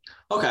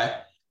 Okay.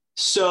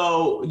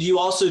 So do you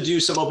also do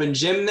some open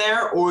gym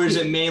there, or is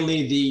it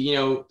mainly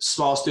the,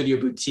 small studio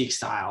boutique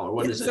style, or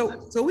what is it?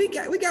 So we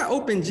got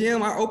open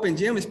gym. Our open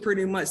gym is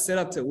pretty much set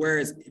up to where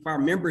if our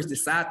members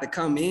decide to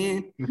come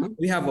in,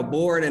 we have a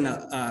board and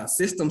a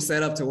system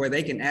set up to where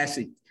they can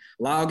actually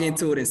log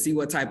into it and see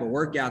what type of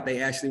workout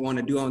they actually want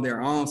to do on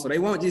their own. So they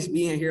won't just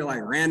be in here like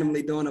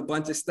randomly doing a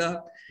bunch of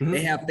stuff.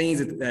 They have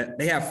things that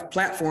they have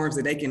platforms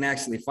that they can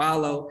actually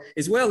follow,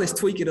 as well as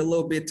tweak it a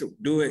little bit to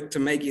do it to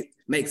make it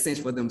make sense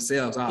for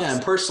themselves also. Yeah,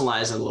 and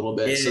personalize it a little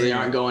bit so they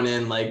aren't going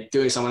in like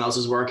doing someone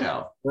else's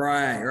workout.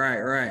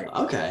 Right.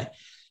 Okay.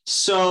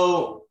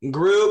 So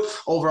group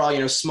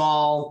overall,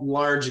 small,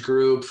 large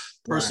group,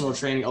 personal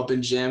training,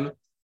 open gym.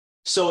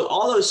 So with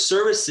all those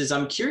services,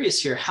 I'm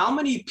curious here, how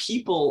many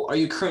people are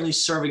you currently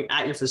serving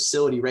at your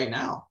facility right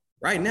now?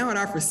 Right now at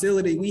our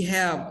facility, we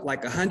have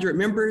like 100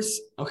 members.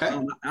 Okay.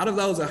 Out of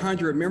those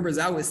 100 members,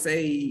 I would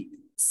say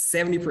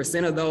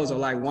 70% of those are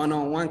like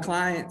one-on-one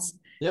clients.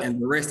 Yep.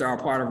 And the rest are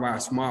part of our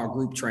small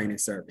group training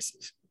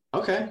services.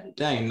 Okay.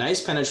 Dang,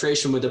 nice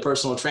penetration with the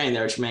personal training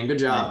there, Tremaine. Good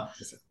job.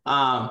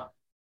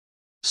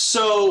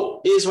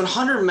 So is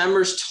 100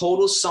 members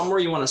total somewhere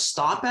you want to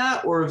stop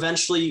at, or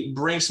eventually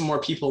bring some more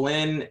people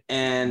in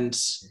and,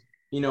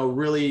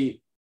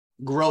 really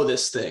grow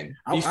this thing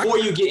before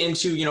you get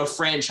into,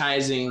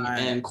 franchising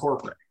and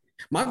corporate?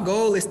 My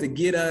goal is to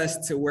get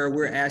us to where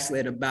we're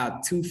actually at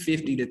about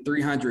 250 to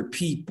 300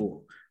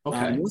 people.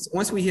 Okay.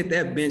 Once we hit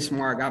that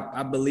benchmark,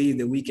 I believe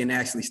that we can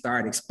actually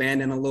start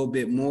expanding a little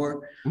bit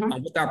more.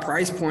 With our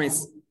price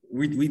points,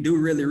 we do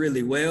really,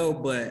 really well,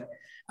 but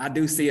I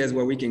do see us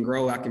where we can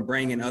grow. I can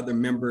bring in other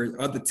members,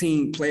 other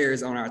team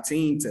players on our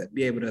team to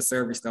be able to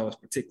service those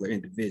particular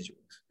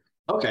individuals.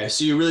 Okay,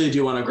 so you really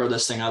do want to grow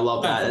this thing. I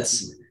love that.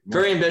 It's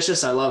very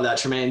ambitious. I love that,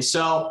 Tremaine.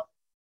 So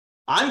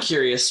I'm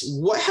curious,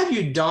 what have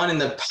you done in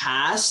the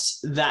past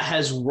that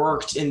has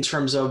worked in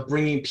terms of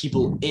bringing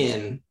people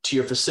in to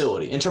your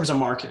facility, in terms of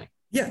marketing?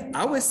 Yeah,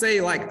 I would say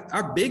like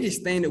our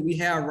biggest thing that we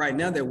have right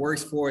now that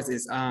works for us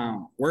is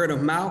word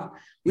of mouth.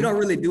 We don't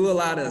really do a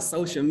lot of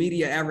social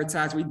media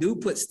advertising. We do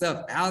put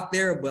stuff out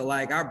there, but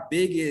like our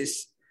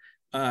biggest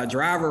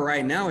driver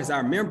right now is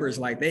our members.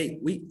 Like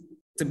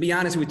to be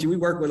honest with you, we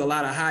work with a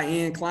lot of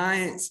high-end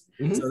clients.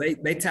 Mm-hmm. So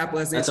they tap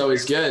us. That's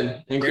always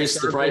good. Increase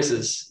the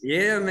prices.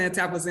 Yeah, man,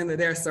 tap us into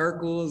their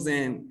circles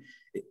and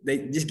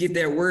they just get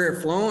their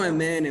word flowing,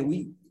 man. And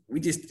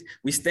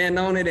we stand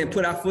on it and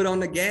put our foot on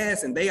the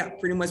gas, and they are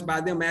pretty much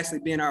by them actually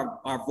being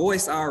our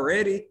voice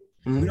already.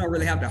 Mm-hmm. We don't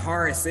really have to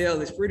hard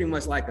sell. It's pretty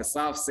much like a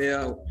soft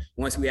sell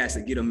once we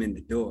actually get them in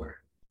the door.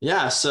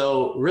 Yeah.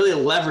 So really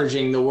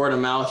leveraging the word of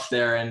mouth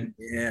there and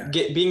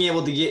being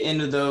able to get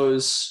into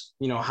those,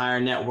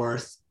 higher net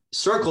worth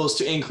circles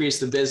to increase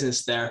the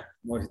business there.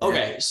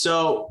 Okay.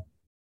 So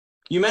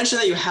you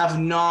mentioned that you have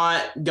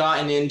not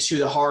gotten into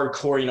the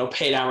hardcore,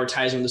 paid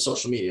advertising with the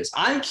social medias.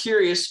 I'm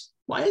curious,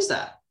 why is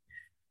that?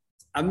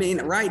 I mean,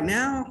 right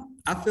now,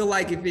 I feel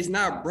like if it's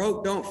not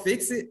broke, don't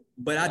fix it.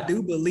 But I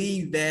do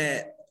believe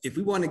that if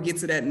we want to get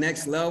to that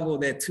next level,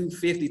 that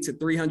 250 to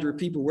 300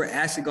 people, we're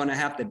actually going to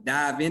have to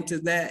dive into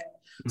that.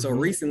 Mm-hmm. So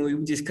recently,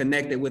 we just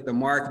connected with the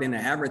marketing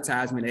and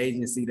advertisement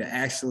agency to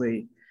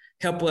actually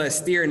help us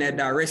steer in that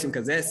direction,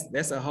 because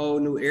that's a whole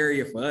new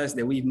area for us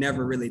that we've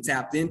never really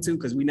tapped into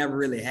because we never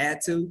really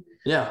had to.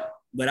 Yeah.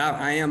 But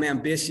I am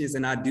ambitious,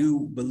 and I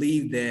do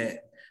believe that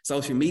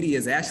social media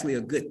is actually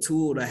a good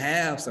tool to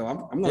have. So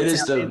I'm going to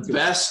tap into it. It is the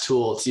best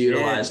tool to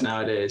utilize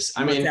nowadays.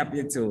 I mean, tap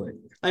into it.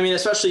 I mean,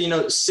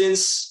 especially,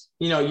 since,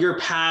 your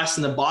past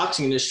in the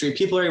boxing industry,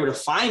 people are able to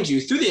find you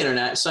through the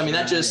internet. So, I mean,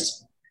 that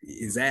just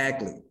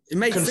exactly. It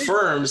makes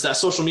confirms that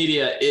social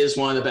media is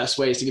one of the best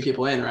ways to get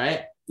people in,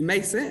 right? It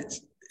makes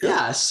sense.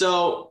 Yeah.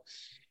 So,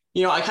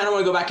 I kind of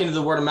want to go back into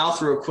the word of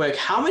mouth real quick.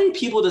 How many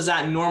people does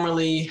that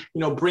normally,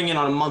 bring in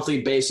on a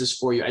monthly basis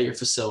for you at your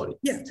facility?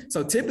 Yeah.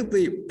 So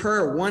typically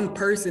per one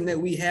person that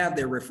we have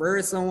that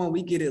refers someone,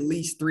 we get at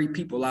least 3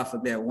 people off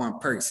of that one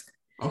person.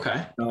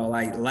 Okay. So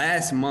like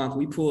last month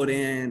we pulled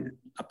in,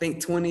 I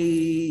think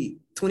 22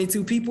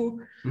 people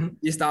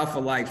just off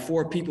of like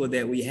 4 people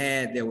that we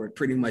had that were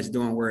pretty much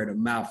doing word of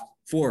mouth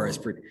for us.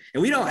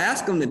 And we don't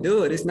ask them to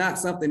do it. It's not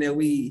something that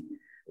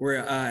we're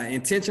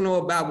intentional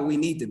about, but we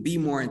need to be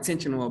more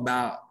intentional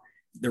about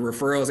the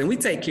referrals, and we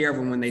take care of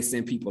them when they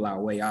send people our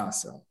way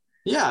also.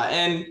 Yeah.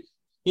 And,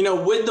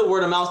 with the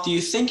word of mouth, do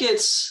you think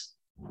it's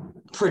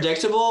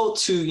predictable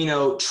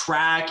to,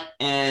 track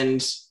and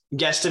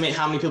guesstimate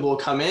how many people will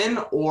come in,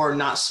 or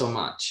not so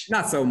much?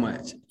 Not so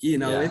much.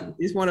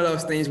 It's one of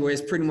those things where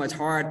it's pretty much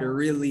hard to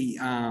really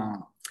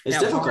it's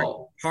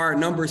difficult. Hard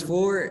numbers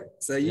for it.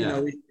 So,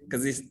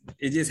 because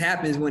it just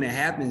happens when it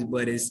happens,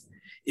 but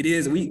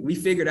we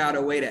figured out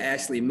a way to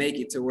actually make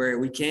it to where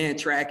we can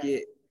track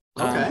it.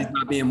 Just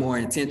not being more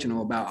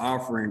intentional about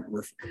offering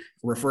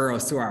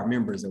referrals to our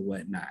members or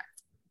whatnot.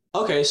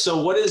 Okay.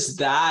 So what does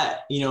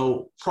that,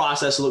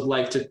 process look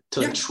like to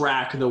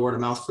track the word of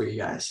mouth for you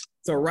guys?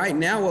 So right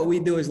now what we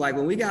do is like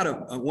when we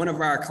got one of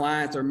our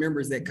clients or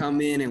members that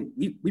come in, and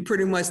we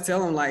pretty much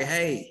tell them like,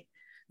 hey,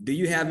 do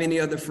you have any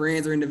other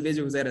friends or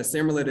individuals that are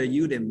similar to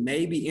you that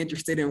may be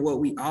interested in what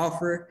we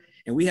offer?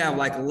 And we have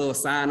like a little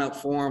sign up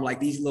form, like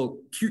these little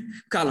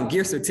call them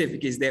gift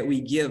certificates that we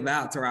give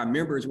out to our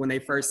members when they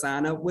first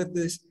sign up with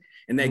us.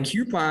 And that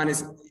coupon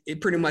it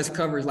pretty much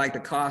covers like the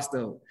cost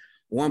of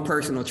one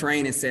personal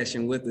training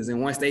session with us.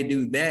 And once they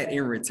do that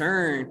in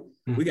return,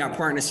 we got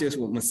partnerships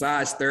with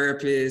massage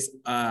therapists,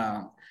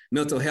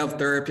 mental health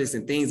therapists,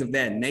 and things of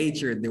that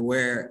nature, that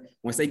where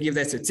once they give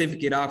that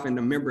certificate off and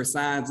the member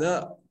signs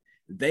up,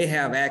 they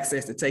have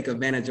access to take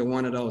advantage of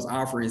one of those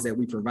offerings that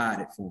we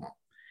provided for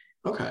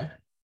them.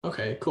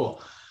 Okay,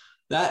 cool.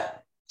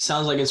 That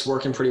sounds like it's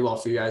working pretty well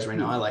for you guys right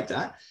now. I like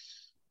that.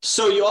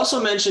 So you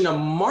also mentioned a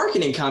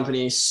marketing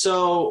company.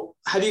 So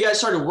have you guys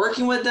started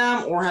working with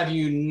them, or have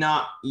you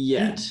not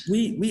yet?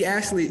 We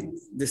actually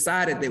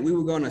decided that we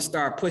were going to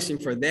start pushing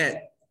for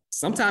that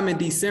sometime in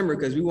December,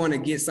 because we want to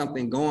get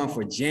something going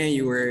for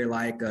January,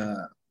 like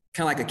kind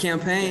of like a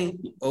campaign.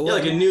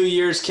 Like a New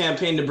Year's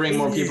campaign to bring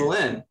more people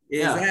in.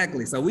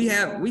 Exactly. So we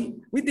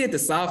did the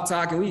soft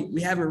talk, and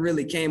we haven't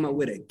really came up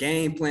with a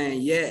game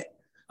plan yet.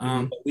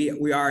 But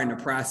we are in the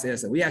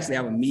process, and we actually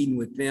have a meeting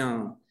with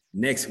them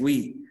next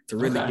week to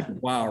really get the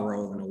ball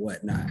rolling or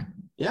whatnot.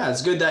 Yeah,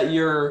 it's good that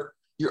you're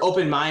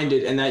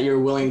open-minded and that you're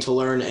willing to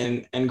learn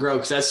and grow,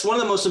 because that's one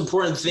of the most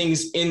important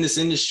things in this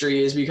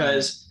industry, is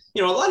because,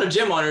 a lot of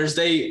gym owners,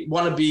 they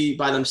want to be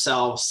by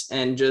themselves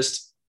and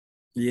just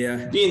be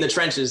in the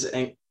trenches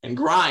and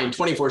grind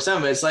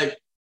 24/7. It's like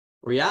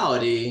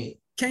reality.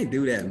 Can't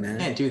do that, man.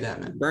 Can't do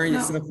that, man. Burn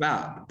yourself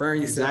out.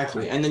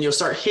 Exactly. And then you'll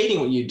start hating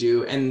what you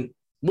do, and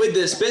with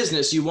this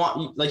business, you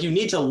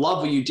need to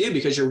love what you do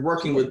because you're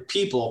working with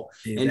people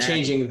and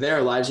changing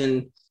their lives,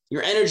 and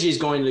your energy is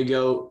going to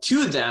go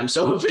to them.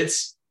 So if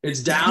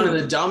it's down in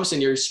the dumps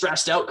and you're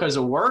stressed out because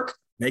of work,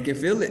 they can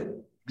feel it.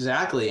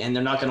 Exactly. And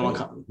they're not going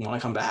to want to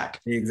come back.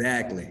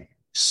 Exactly.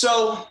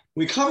 So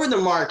we covered the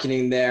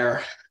marketing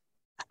there.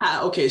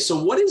 Okay.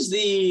 So what is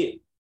the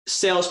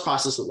sales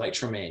process look like,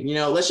 Tremaine?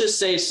 Let's just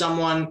say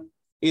someone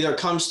either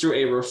comes through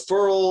a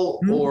referral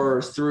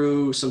or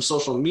through some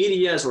social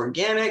media as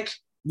organic.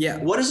 Yeah.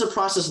 What does the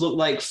process look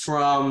like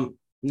from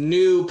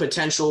new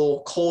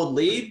potential cold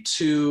lead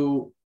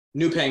to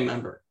new paying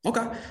member?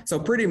 Okay. So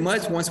pretty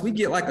much once we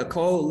get like a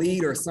cold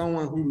lead or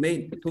someone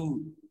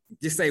who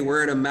just say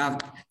word of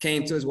mouth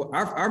came to us,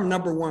 our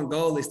number one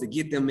goal is to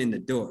get them in the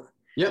door.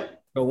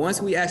 Yep. But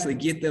once we actually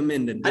get them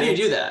in the door. How do you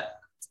do that?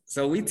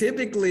 So we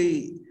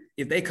typically,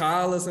 if they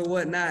call us or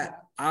whatnot,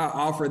 I'll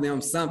offer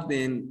them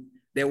something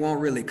that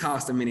won't really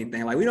cost them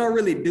anything. Like we don't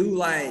really do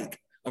like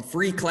a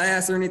free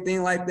class or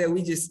anything like that.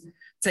 We just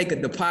take a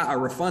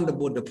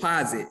refundable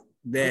deposit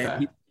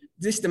that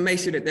just to make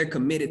sure that they're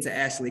committed to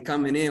actually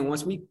coming in.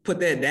 Once we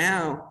put that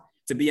down,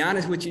 to be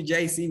honest with you,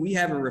 JC, we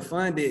haven't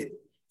refunded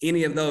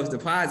any of those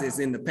deposits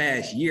in the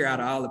past year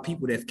out of all the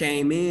people that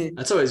came in.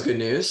 That's always good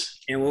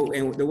news.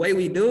 And the way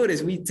we do it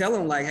is we tell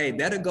them like, hey,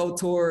 that'll go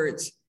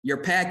towards your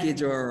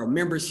package or a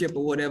membership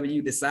or whatever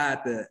you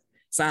decide to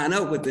sign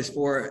up with us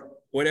for,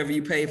 whatever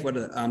you pay for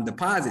the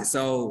deposit.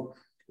 So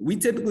we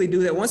typically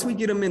do that. Once we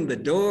get them in the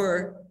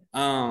door,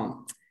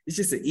 it's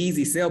just an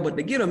easy sell. But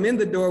to get them in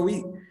the door,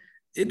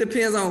 it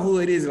depends on who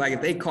it is. Like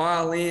if they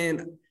call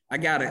in, I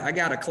got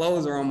a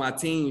closer on my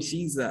team.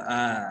 She's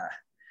a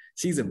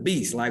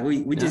beast. Like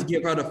we just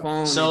give her the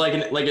phone. So like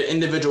an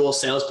individual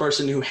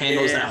salesperson who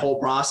handles that whole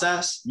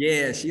process.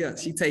 Yeah,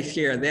 she takes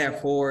care of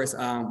that for us.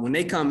 When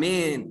they come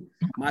in,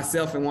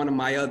 myself and one of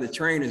my other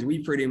trainers, we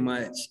pretty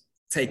much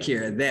take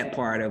care of that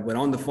part of it.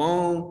 On the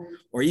phone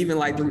or even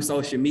like through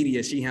social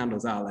media, she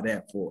handles all of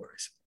that for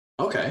us.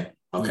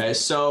 Okay.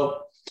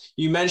 So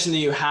you mentioned that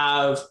you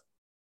have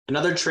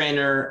another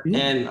trainer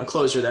and a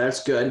closer there.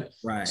 That's good.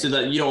 Right. So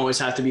that you don't always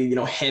have to be,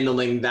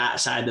 handling that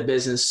side of the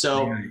business.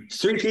 So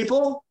 3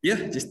 people? Yeah,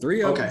 just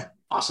 3 of them. Okay.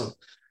 Awesome.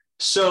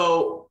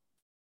 So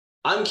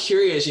I'm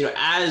curious,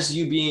 as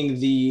you being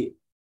the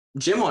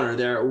gym owner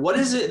there, what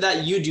is it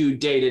that you do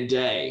day to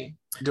day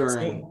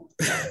during?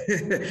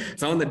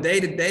 So on the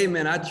day to day,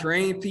 man, I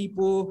train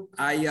people.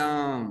 I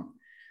go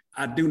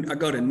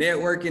to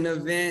networking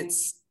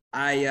events.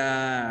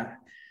 I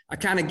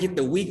kind of get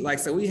the week. Like,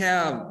 so we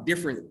have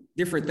different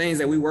things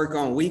that we work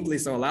on weekly.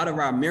 So a lot of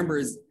our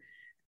members,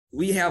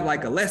 we have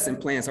like a lesson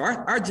plan. So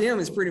our gym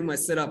is pretty much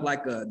set up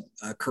like a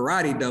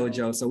karate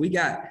dojo. So we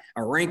got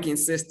a ranking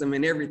system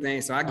and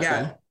everything. So I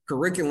got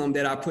curriculum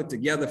that I put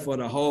together for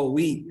the whole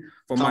week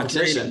for my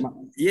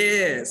training.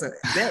 Yeah. So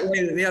that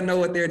way they'll know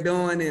what they're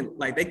doing and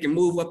like they can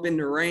move up in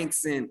the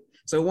ranks. And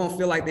so it won't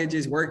feel like they're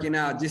just working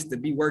out just to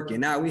be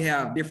working out. We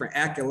have different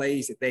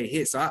accolades that they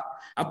hit. So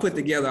I put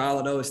together all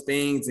of those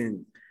things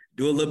and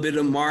do a little bit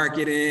of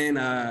marketing.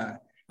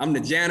 I'm the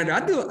janitor.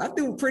 I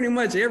do pretty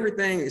much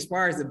everything as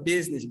far as the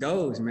business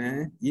goes,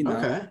 man.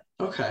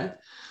 Okay.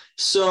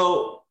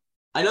 So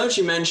I know that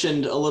you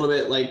mentioned a little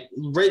bit, like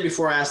right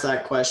before I asked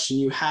that question,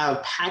 you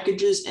have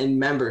packages and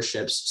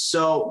memberships.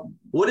 So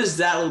what does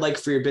that look like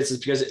for your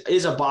business? Because it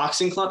is a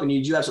boxing club and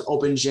you do have some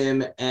open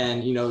gym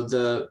and,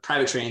 the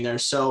private training there.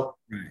 So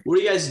what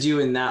do you guys do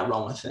in that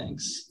realm of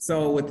things?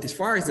 So as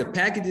far as the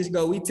packages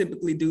go, we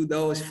typically do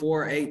those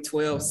 4, 8,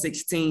 12,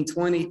 16,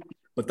 20.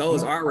 But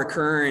those are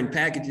recurring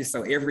packages.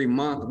 So every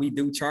month we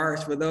do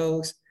charge for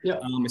those.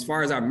 Yep. As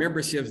far as our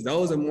memberships,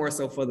 those are more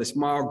so for the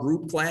small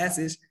group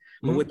classes.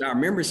 But with our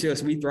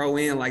memberships, we throw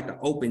in like the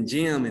open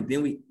gym. And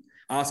then we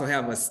also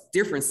have a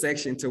different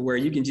section to where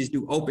you can just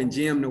do open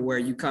gym to where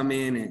you come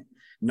in and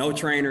no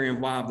trainer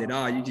involved at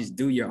all. You just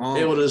do your own.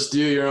 Able to just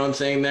do your own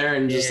thing there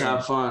and just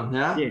have fun.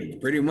 Yeah,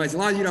 pretty much. As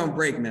long as you don't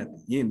break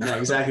nothing, Yeah,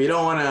 exactly. You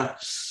don't want to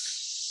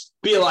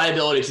be a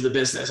liability to the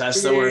business.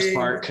 That's the worst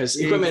part because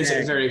equipment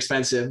is very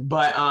expensive.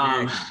 But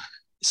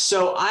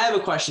so I have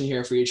a question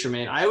here for you,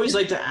 Tremaine. I always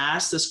like to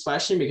ask this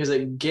question because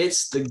it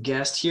gets the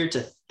guest here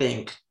to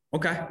think.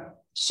 Okay.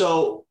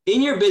 So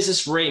in your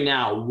business right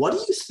now, what do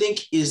you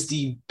think is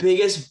the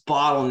biggest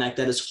bottleneck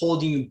that is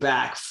holding you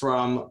back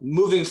from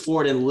moving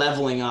forward and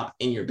leveling up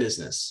in your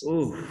business?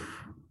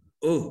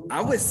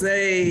 I would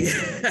say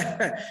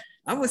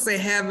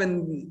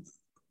having,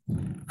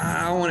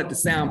 I don't want it to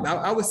sound,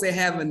 I would say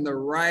having the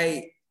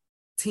right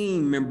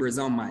team members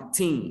on my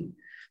team.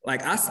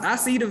 Like I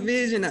see the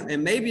vision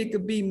and maybe it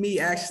could be me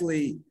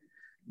actually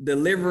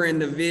delivering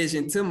the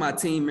vision to my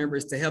team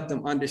members to help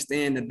them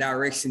understand the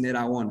direction that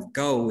I want to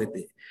go with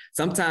it.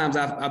 Sometimes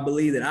I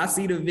believe that I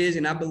see the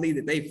vision. I believe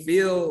that they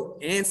feel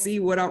and see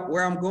where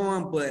I'm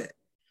going, but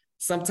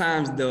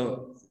sometimes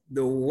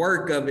the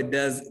work of it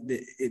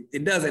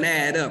doesn't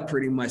add up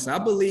pretty much. So I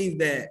believe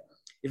that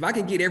if I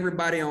can get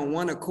everybody on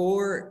one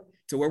accord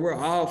to where we're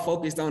all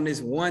focused on this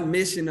one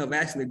mission of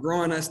actually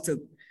growing us to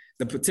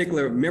the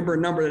particular member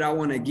number that I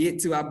want to get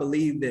to, I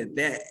believe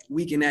that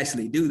we can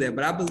actually do that.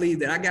 But I believe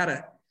that I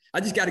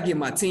just got to get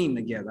my team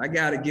together. I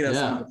got to get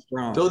us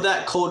strong. Build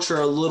that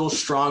culture a little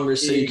stronger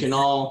so you can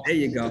all there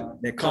you go.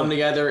 Come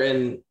together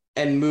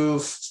and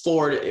move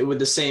forward with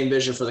the same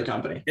vision for the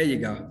company. There you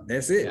go.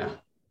 That's it. Yeah.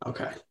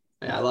 Okay.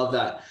 Yeah, I love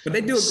that. But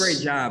they do a great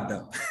job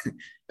though.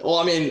 Well,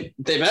 I mean,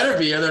 they better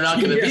be or they're not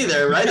going to be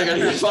there, right? They're going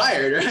to get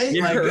fired, right?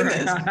 My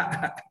goodness.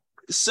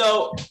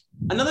 So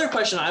another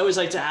question I always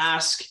like to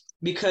ask,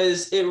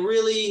 because it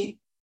really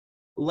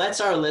lets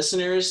our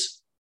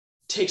listeners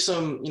take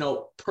some,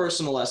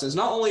 personal lessons,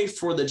 not only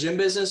for the gym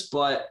business,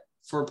 but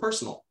for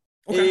personal,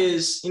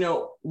 is,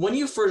 when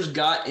you first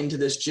got into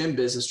this gym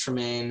business,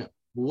 Tremaine,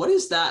 what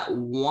is that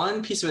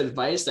one piece of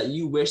advice that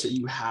you wish that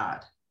you had?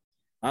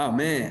 Oh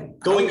man.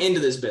 Going into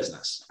this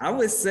business? I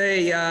would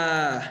say,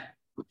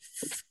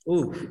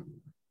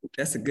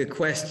 that's a good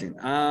question.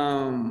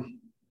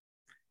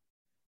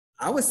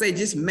 I would say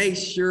just make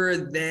sure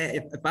that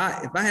if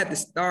I had to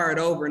start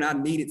over and I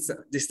needed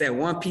just that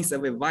one piece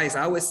of advice,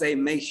 I would say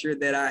make sure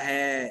that I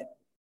had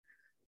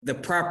the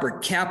proper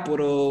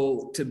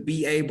capital to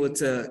be able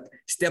to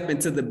step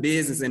into the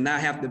business and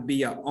not have to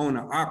be an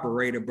owner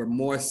operator, but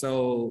more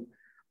so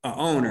an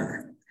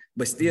owner,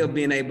 but still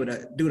being able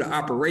to do the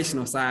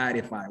operational side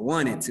if I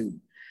wanted to.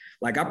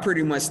 Like I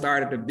pretty much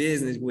started the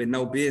business with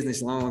no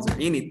business loans or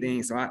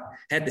anything. So I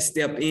had to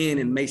step in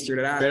and make sure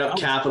that I straight up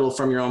capital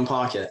from your own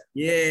pocket.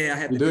 Yeah. I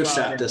had to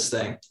bootstrap this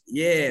thing.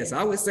 Yeah. So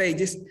I would say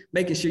just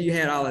making sure you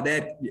had all of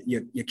that,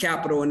 your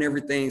capital and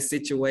everything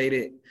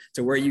situated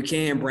to where you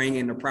can bring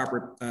in the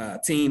proper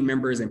team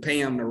members and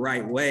pay them the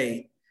right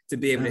way to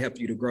be able to help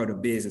you to grow the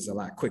business a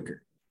lot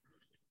quicker.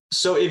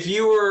 So if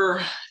you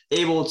were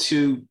able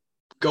to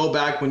go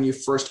back when you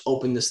first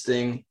opened this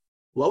thing,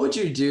 what would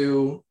you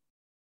do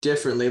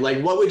differently?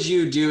 Like, what would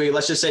you do?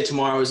 Let's just say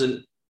tomorrow was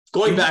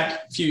going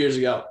back a few years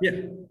ago.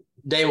 Yeah.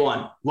 Day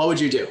one, what would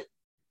you do?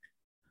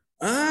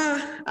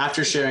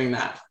 After sharing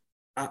that,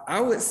 I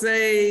would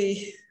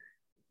say,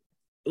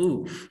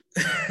 so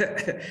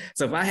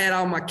if I had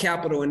all my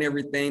capital and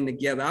everything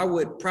together,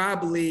 I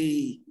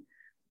probably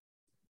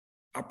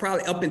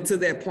up until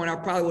that point, I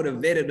probably would have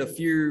vetted a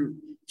few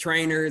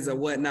trainers or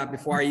whatnot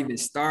before I even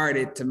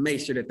started to make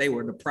sure that they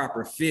were the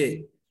proper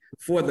fit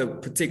for the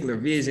particular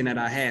vision that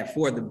I had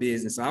for the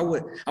business. So I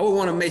would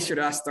want to make sure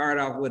that I start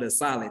off with a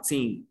solid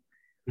team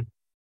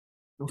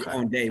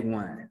on day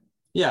one.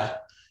 Yeah.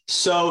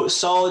 So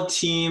solid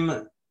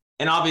team.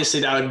 And obviously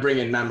that would bring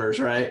in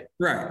members, right?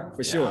 Right.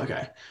 For sure.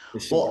 Okay.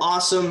 For sure. Well,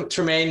 awesome.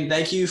 Tremaine,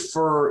 thank you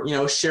for,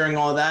 sharing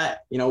all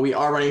that. We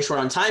are running short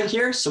on time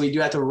here, so we do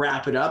have to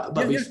wrap it up.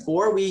 But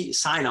before we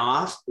sign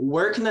off,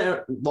 where can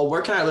our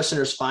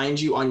listeners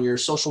find you on your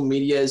social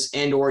medias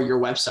and or your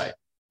website?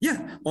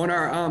 Yeah, on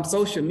our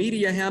social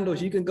media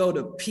handles, you can go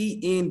to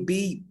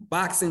PNB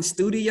Boxing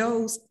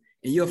Studios,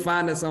 and you'll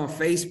find us on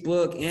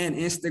Facebook and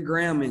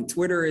Instagram and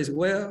Twitter as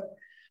well.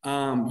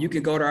 You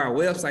can go to our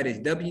website. It's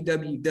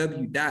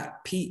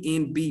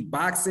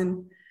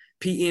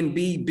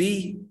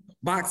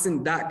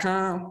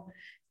pnbbboxing.com.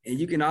 And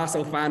you can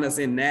also find us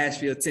in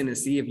Nashville,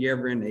 Tennessee. If you're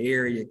ever in the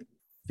area,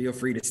 feel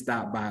free to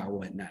stop by or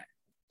whatnot.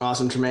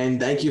 Awesome, Tremaine.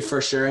 Thank you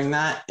for sharing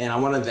that. And I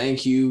want to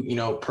thank you,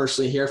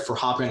 personally here for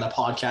hopping on the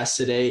podcast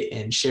today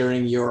and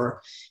sharing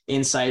your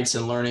insights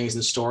and learnings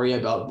and story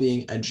about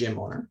being a gym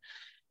owner.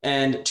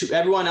 And to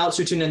everyone else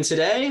who tuned in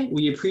today,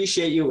 we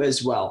appreciate you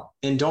as well.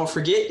 And don't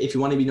forget, if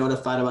you want to be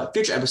notified about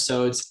future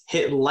episodes,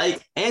 hit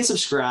like and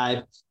subscribe.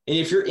 And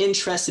if you're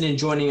interested in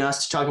joining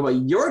us to talk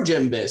about your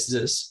gym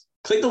business,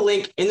 click the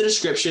link in the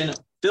description,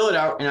 fill it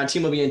out, and our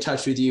team will be in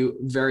touch with you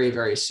very,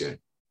 very soon.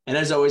 And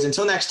as always,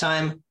 until next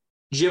time,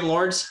 Gym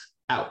Lords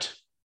out.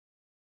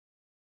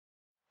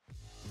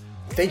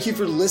 Thank you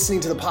for listening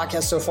to the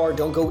podcast so far.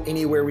 Don't go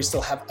anywhere. We still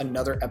have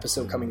another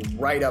episode coming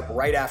right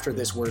after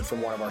this word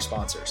from one of our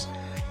sponsors.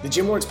 The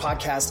Gym Lords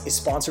podcast is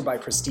sponsored by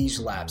Prestige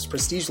Labs.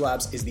 Prestige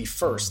Labs is the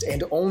first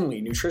and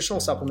only nutritional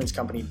supplements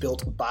company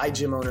built by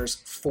gym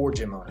owners for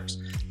gym owners.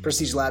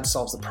 Prestige Labs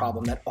solves the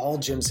problem that all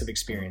gyms have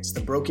experienced: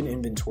 the broken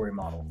inventory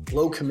model,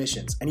 low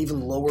commissions, and even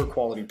lower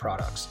quality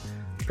products.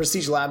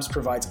 Prestige Labs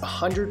provides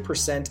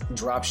 100%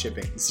 drop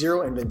shipping,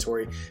 zero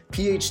inventory,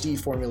 PhD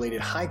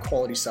formulated high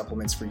quality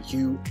supplements for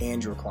you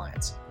and your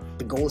clients.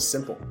 The goal is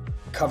simple: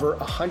 cover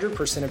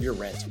 100% of your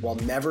rent while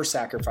never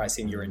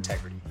sacrificing your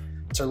integrity.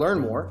 To learn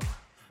more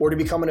or to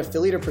become an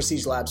affiliate of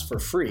Prestige Labs for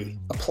free,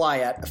 apply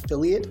at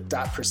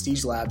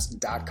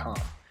affiliate.prestigelabs.com.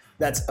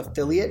 That's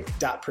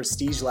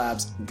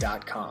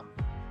affiliate.prestigelabs.com.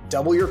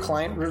 Double your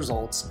client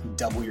results,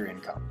 double your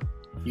income.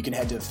 You can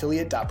head to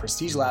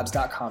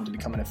affiliate.prestigelabs.com to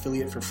become an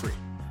affiliate for free.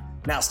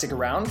 Now stick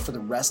around for the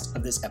rest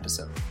of this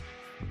episode.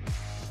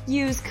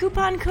 Use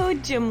coupon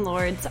code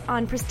GYMLORDS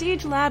on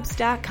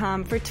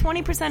prestigelabs.com for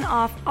 20%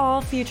 off all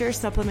future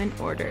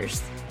supplement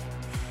orders.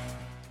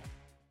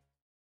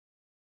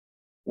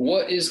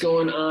 What is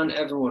going on,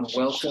 everyone?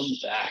 Welcome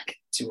back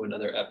to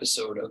another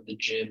episode of the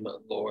Gym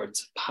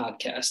Lords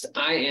podcast.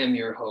 I am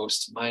your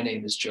host. My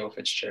name is Joe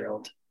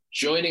Fitzgerald.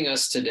 Joining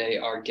us today,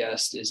 our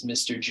guest is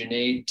Mr.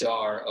 Junaid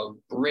Dar of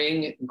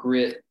Bring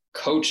Grit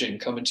Coaching,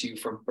 coming to you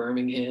from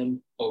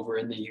Birmingham over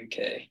in the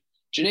UK.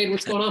 Junaid,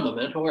 what's going on, my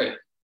man? How are you?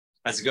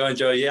 How's it going,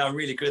 Joe? Yeah, I'm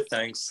really good,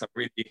 thanks. I'm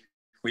really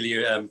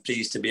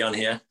pleased to be on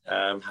here.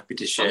 Happy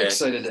to share. I'm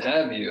excited to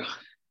have you.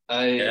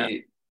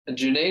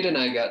 Junaid and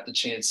I got the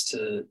chance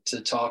to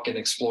talk and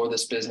explore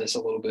this business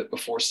a little bit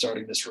before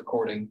starting this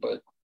recording,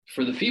 but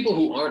for the people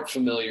who aren't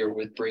familiar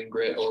with Bring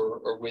Grit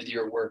or with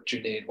your work,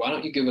 Junaid, why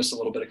don't you give us a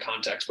little bit of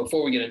context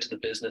before we get into the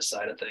business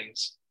side of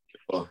things?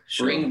 Oh,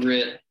 sure. Bring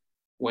Grit,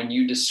 when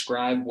you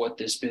describe what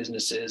this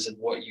business is and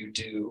what you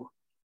do,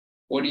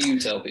 what do you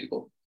tell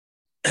people?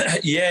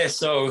 Yeah,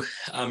 so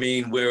I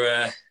mean,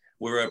 we're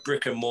a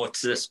brick and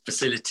mortar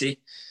facility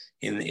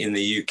in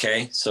the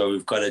UK. So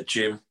we've got a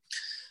gym,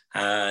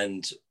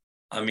 and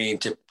I mean,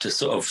 to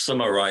sort of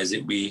summarize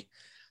it, we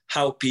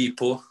help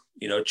people,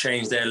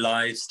 change their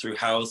lives through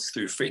health,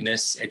 through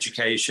fitness,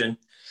 education.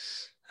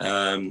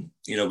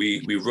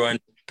 We run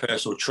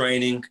personal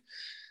training,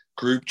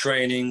 group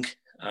training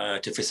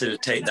to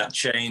facilitate that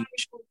change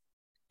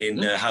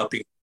in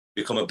helping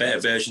become a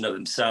better version of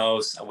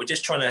themselves. And we're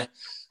just trying to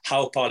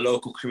help our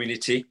local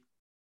community,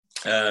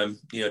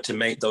 to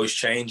make those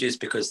changes,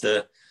 because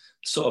the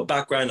sort of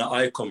background that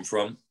I come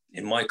from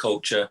in my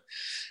culture,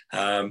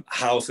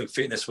 health and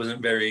fitness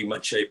wasn't very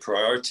much a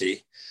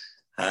priority.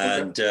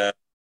 And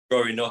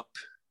growing up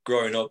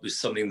was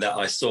something that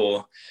I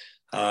saw,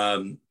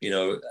 a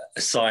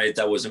side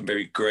that wasn't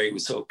very great,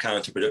 was sort of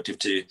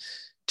counterproductive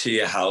to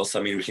your health.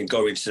 I mean, we can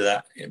go into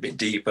that a bit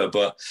deeper,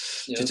 but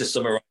just to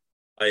summarize,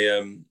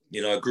 I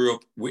grew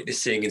up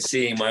witnessing and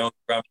seeing my own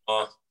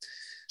grandma,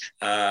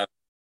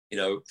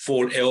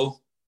 fall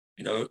ill,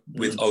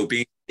 with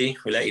obesity,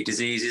 related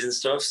diseases and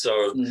stuff.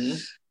 So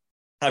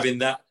having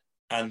that,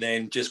 and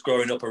then just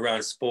growing up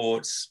around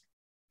sports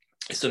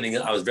is something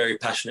that I was very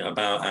passionate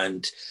about.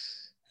 And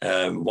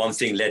one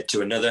thing led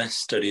to another.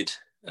 Studied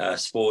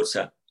sports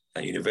at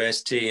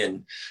university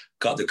and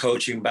got the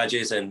coaching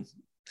badges, and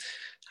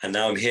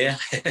now I'm here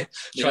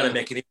trying to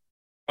make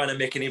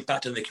an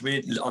impact on the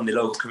community, on the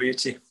local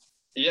community.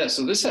 Yeah,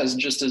 so this has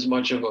just as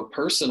much of a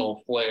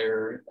personal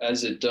flair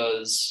as it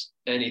does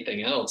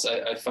anything else.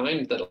 I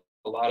find that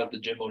a lot of the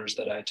gym owners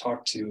that I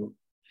talk to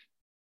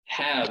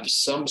have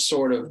some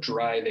sort of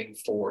driving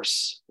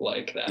force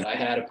like that. I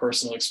had a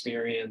personal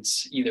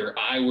experience. Either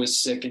I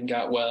was sick and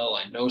got well,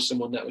 I know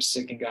someone that was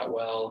sick and got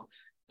well.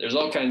 There's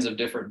all kinds of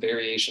different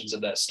variations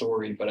of that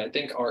story, but I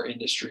think our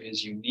industry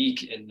is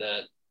unique in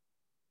that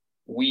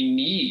we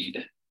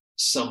need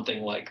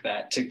something like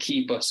that to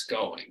keep us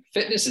going.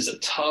 Fitness is a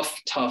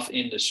tough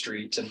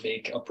industry to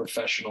make a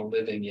professional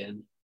living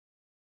in.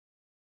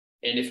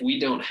 And if we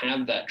don't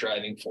have that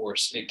driving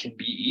force, it can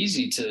be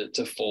easy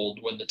to fold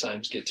when the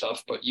times get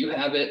tough, but you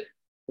have it.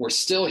 We're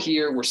still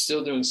here. We're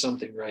still doing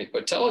something right.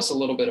 But tell us a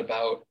little bit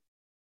about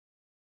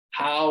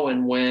how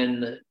and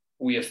when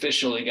we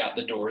officially got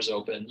the doors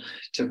open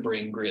to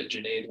Bring Grit,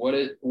 Junaid.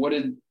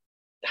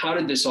 How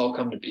did this all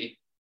come to be?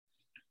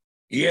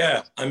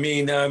 Yeah, I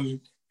mean,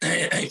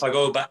 if I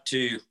go back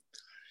to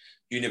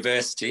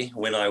university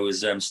when I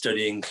was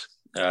studying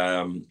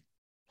the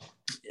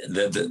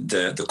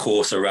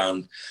course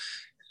around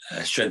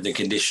strength and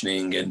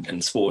conditioning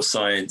and sports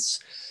science,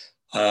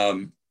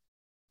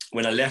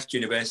 when I left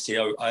university,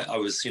 I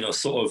was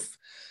sort of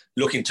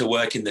looking to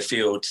work in the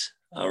field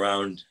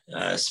around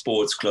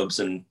sports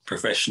clubs and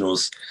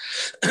professionals.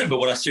 But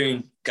what I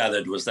soon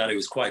gathered was that it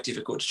was quite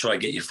difficult to try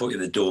and get your foot in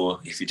the door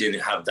if you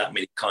didn't have that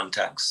many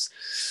contacts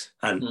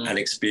and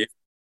experience.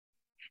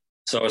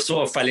 So I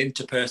sort of fell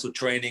into personal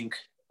training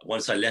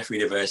once I left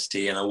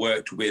university, and I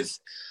worked with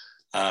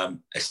a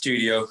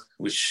studio,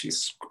 which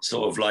is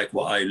sort of like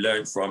what I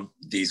learned from.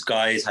 These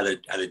guys had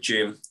a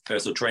gym,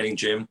 personal training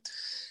gym.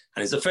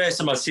 And it's the first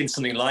time I've seen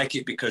something like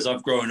it, because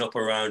I've grown up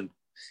around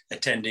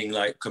attending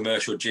like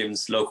commercial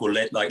gyms, local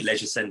like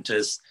leisure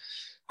centers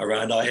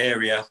around our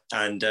area.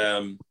 And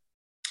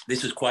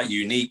this was quite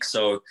unique.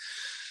 So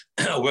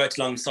I worked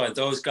alongside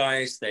those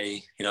guys.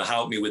 They,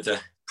 helped me with the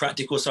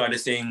practical side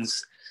of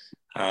things,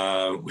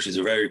 which is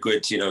a very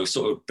good,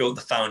 sort of built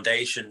the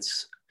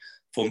foundations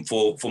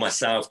for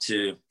myself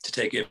to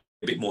take it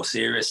a bit more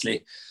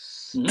seriously.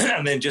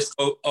 And then just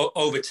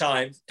over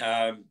time,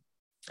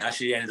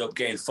 actually ended up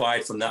getting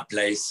fired from that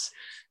place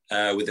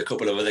with a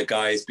couple of other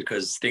guys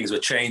because things were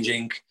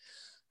changing.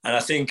 And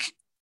I think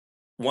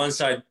once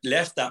I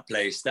left that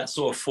place, that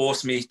sort of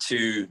forced me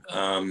to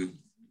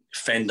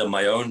fend on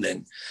my own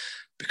then.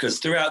 Because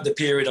throughout the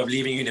period of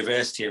leaving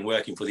university and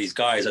working for these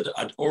guys,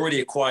 I'd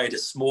already acquired a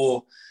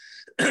small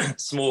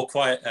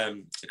quiet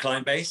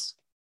client base.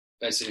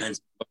 I see. And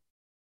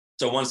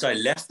so once I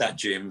left that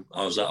gym,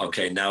 I was like,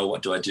 okay, now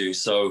what do I do?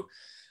 So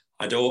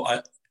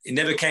it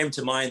never came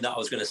to mind that I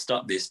was going to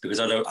stop this, because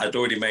I'd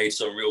already made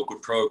some real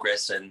good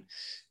progress and,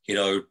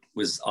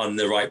 was on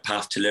the right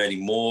path to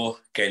learning more,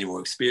 gaining more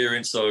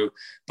experience. So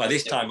by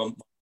this time, my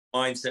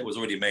mindset was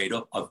already made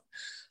up.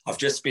 I've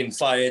just been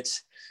fired.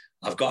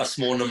 I've got a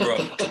small number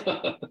of,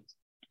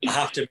 I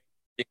have to make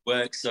it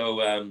work.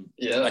 So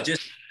I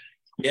just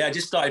Yeah, I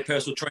just started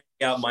personal training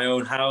out of my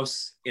own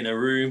house in a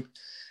room.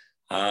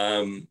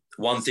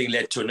 One thing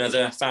led to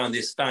another. Found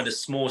a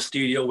small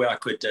studio where I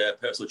could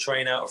personal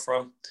train out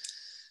from.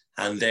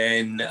 And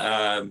then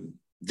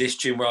this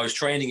gym where I was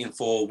training in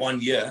for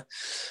 1 year,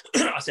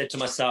 I said to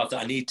myself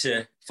that I need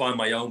to find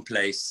my own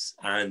place.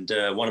 And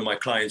one of my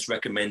clients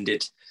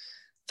recommended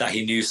that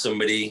he knew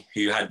somebody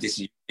who had this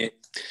unit,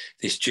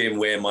 this gym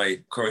where my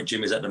current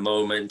gym is at the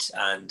moment.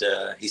 And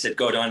he said,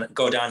 go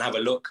down, have a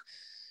look.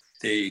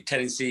 The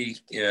tenancy,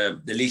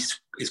 the lease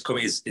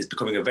is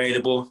becoming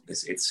available.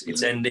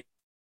 It's ending.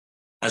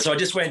 And so I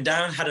just went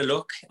down, had a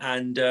look,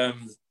 and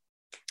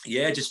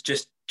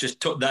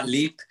just took that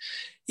leap.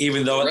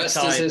 Even though the at rest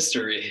the time, is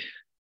history.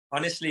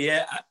 Honestly,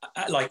 yeah,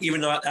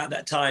 even though at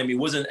that time it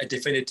wasn't a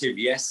definitive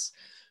yes,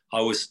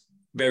 I was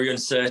very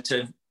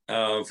uncertain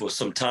for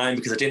some time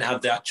because I didn't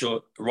have the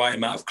actual right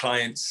amount of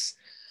clients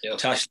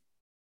to actually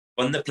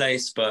run the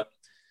place. But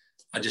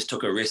I just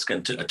took a risk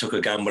and I took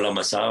a gamble on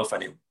myself,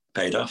 and it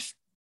paid off.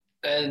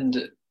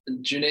 And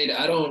Junaid,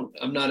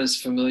 I'm not as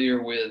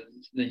familiar with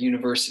the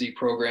university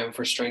program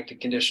for strength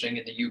and conditioning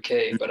in the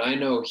UK, but I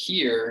know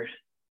here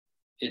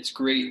it's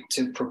great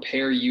to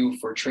prepare you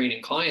for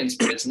training clients,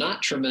 but it's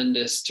not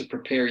tremendous to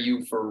prepare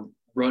you for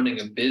running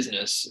a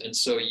business. And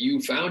so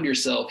you found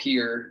yourself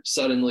here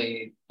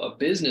suddenly a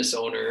business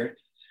owner.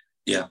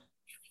 Yeah.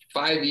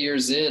 5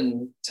 years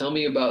in, tell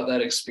me about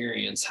that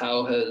experience.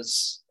 How have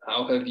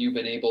you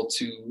been able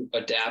to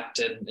adapt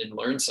and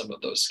learn some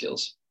of those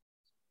skills?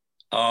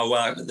 Oh,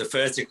 well, the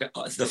first thing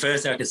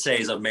I can say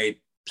is I've made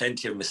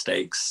plenty of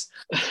mistakes.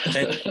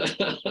 I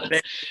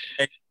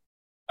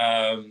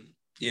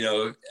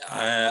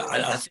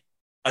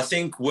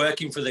think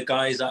working for the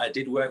guys that I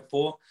did work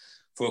for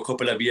a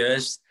couple of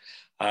years,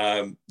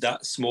 that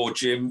small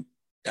gym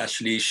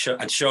actually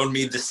had shown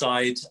me the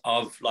side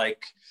of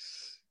like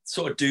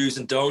sort of do's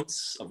and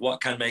don'ts of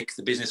what can make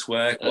the business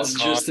work. That's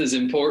just as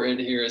important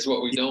here as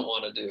what we don't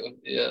want to do.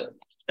 Yeah.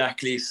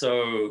 Exactly.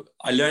 So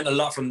I learned a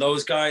lot from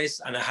those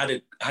guys, and I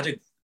had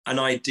an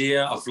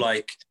idea of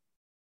like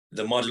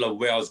the model of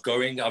where I was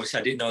going. Obviously,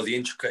 I didn't know the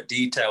intricate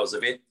details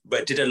of it,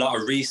 but did a lot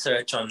of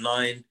research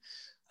online.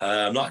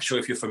 I'm not sure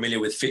if you're familiar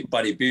with Fit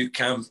Body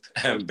Bootcamp,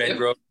 Ben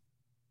Rowe.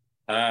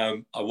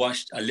 I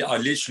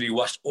literally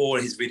watched all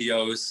his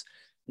videos,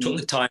 took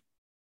the time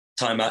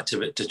out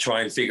to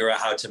try and figure out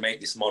how to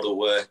make this model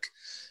work.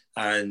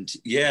 And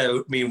yeah,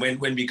 I mean,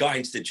 when we got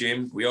into the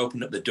gym, we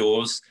opened up the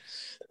doors.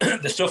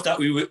 The stuff that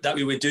we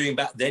were doing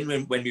back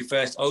then when we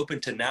first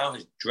opened to now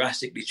has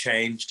drastically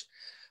changed.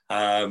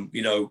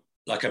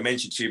 Like I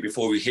mentioned to you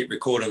before we hit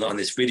record on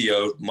this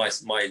video, my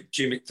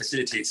gym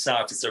facility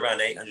itself is around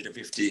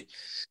 850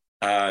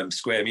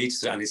 square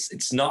meters, and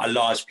it's not a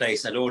large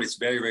place at all. It's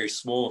very, very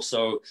small.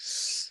 So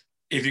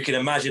if you can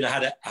imagine,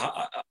 I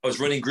was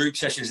running group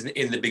sessions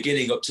in the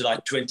beginning up to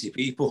like 20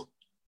 people,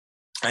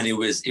 and it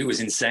was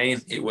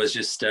insane. It was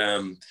just I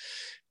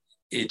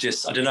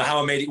don't know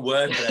how I made it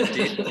work, but I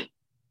did.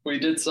 We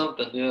did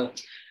something, yeah.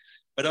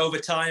 But over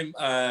time,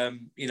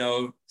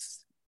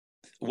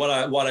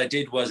 what I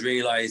did was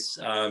realize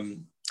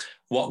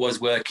what was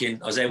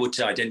working. I was able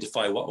to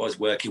identify what was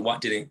working,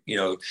 what didn't.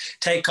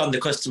 Take on the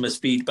customer's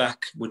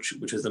feedback, which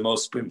was the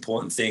most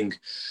important thing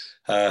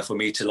for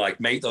me to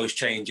like make those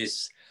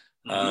changes.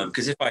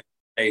 Because if I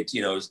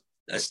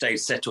stayed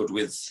settled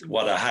with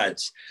what I had,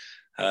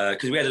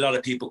 because we had a lot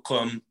of people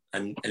come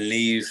and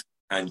leave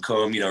and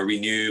come,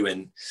 renew,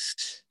 and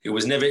it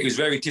was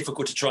very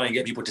difficult to try and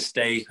get people to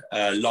stay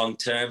long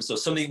term. So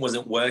something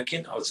wasn't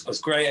working. I was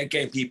great at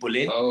getting people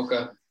in. Oh,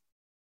 okay.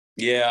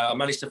 Yeah, I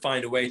managed to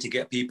find a way to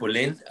get people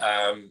in,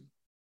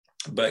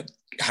 but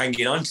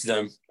hanging on to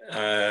them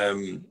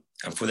and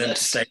for them to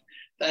stay.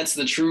 That's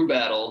the true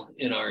battle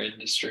in our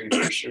industry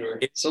for sure.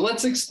 So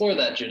let's explore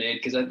that, Junaid,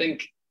 because I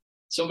think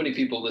so many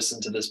people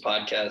listen to this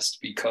podcast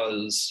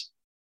because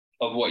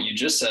of what you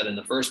just said in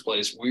the first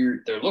place.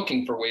 They're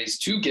looking for ways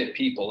to get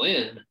people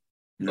in,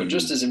 but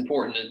just as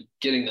important as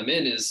getting them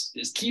in is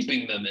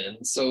keeping them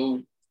in.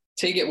 So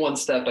take it one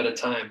step at a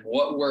time.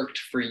 What worked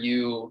for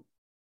you,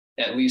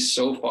 at least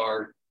so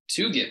far,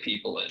 to get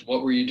people in?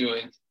 What were you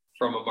doing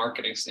from a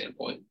marketing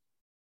standpoint?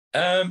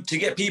 To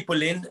get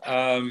people in,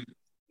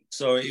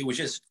 so it was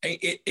just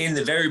in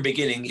the very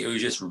beginning, it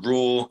was just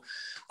raw.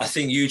 I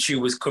think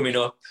YouTube was coming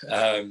up.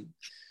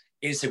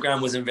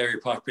 Instagram wasn't very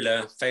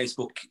popular.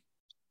 Facebook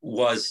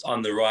was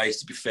on the rise,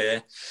 to be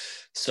fair.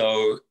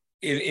 So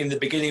in the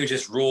beginning, it was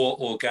just raw,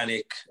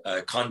 organic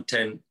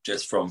content,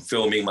 just from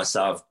filming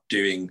myself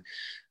doing,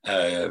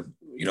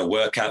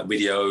 workout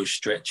videos,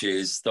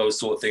 stretches, those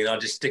sort of things. I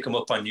just stick them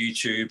up on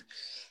YouTube.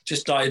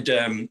 Just started,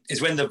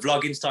 it's when the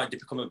vlogging started to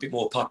become a bit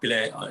more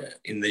popular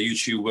in the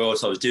YouTube world.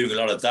 So I was doing a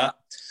lot of that,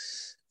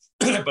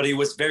 but it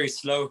was very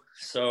slow.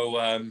 So,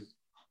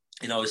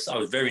 I was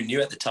very new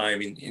at the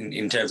time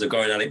in terms of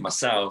going at it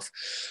myself.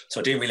 So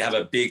I didn't really have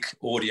a big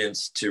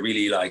audience to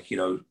really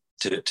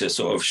to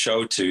sort of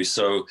show to.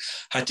 So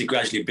I had to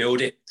gradually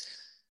build it.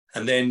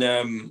 And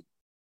then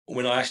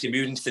when I actually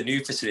moved into the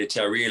new facility,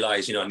 I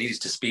realized, I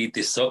needed to speed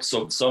this up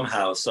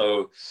somehow.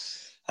 So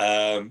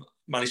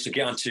managed to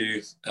get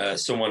onto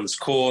someone's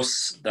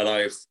course that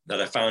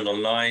I found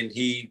online.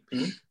 He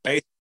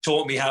basically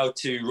taught me how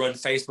to run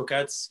Facebook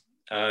ads.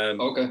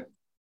 Okay.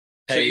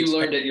 So you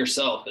learned it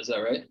yourself, is that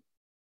right?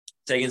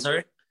 Say again,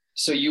 sorry?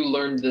 So you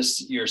learned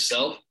this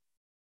yourself?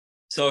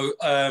 So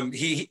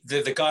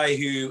the guy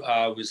who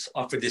was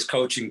offered this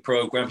coaching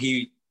program,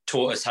 he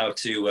taught us how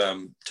to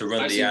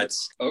run the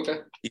ads. Okay.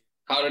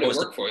 How did it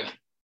work for you?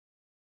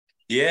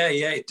 Yeah,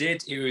 it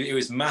did. It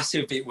was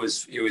massive. It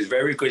was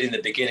very good in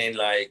the beginning.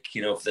 Like,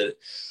 you know, for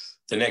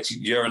the next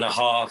year and a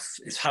half,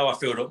 it's how I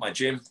filled up my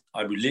gym.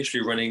 I was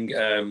literally running,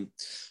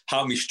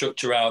 helped me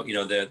structure out, you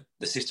know, the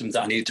systems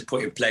that I needed to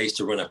put in place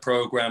to run a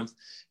program,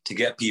 to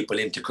get people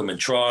in to come and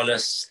trial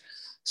us.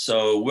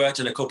 So worked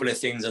on a couple of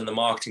things on the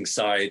marketing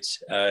side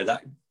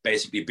that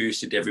basically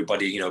boosted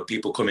everybody, you know,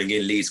 people coming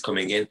in, leads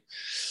coming in.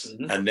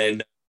 And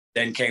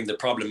then came the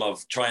problem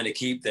of trying to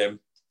keep them,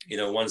 you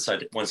know, once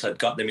I'd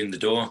got them in the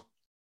door.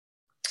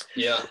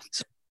 Yeah.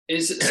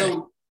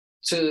 So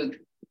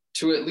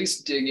to at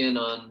least dig in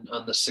on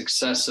the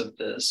success of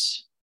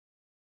this,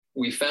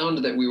 we found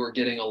that we were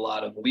getting a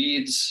lot of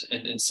leads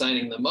and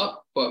signing them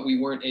up, but we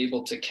weren't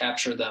able to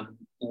capture them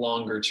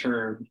longer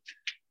term.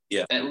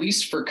 Yeah. At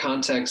least for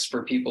context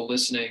for people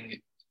listening,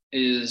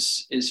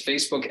 is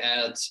Facebook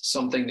ads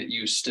something that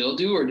you still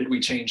do, or did we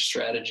change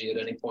strategy at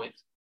any point?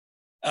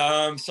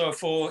 So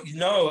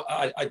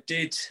I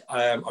did.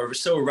 I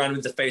still ran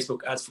with the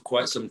Facebook ads for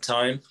quite some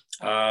time.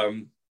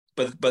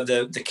 But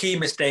the key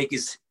mistake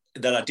is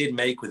that I did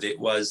make with it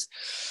was,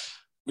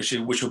 which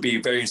will be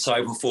very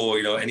insightful for,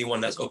 you know, anyone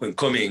that's up and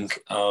coming.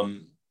 I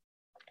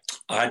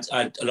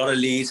had a lot of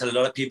leads, had a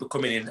lot of people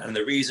coming in, and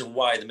the reason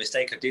why the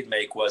mistake I did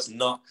make was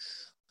not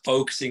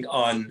focusing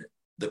on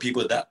the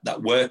people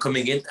that were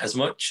coming in as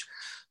much.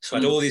 So I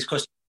had all these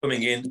customers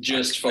coming in.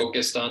 Just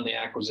focused on the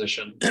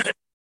acquisition.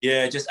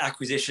 Yeah, just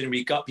acquisition.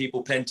 We got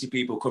plenty of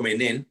people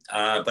coming in,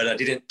 but I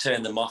didn't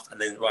turn them off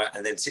and then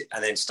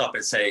stop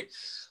and say,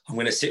 I'm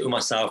going to sit with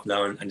myself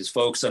now and just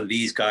focus on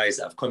these guys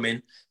that have come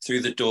in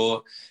through the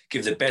door,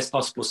 give the best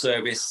possible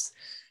service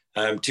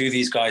to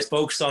these guys,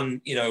 focus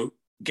on, you know,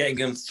 getting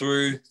them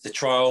through the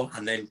trial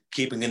and then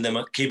keeping them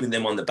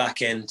on the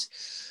back end.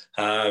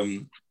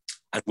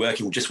 And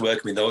working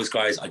with those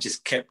guys, I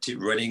just kept it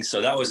running. So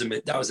that was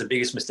the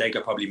biggest mistake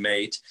I probably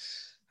made,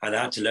 and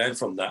I had to learn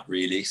from that,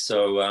 really.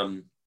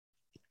 So,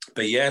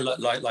 but yeah,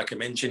 like I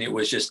mentioned, it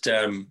was just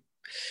like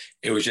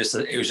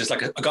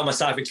I got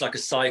myself into like a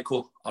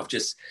cycle of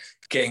just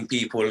getting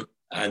people,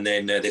 and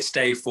then they'd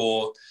stay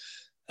for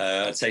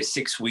I'd say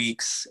 6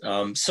 weeks.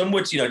 Some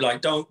would, you know,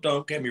 like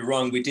don't get me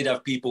wrong, we did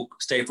have people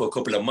stay for a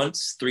couple of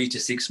months, 3 to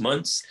 6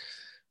 months,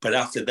 but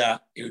after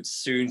that, it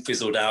soon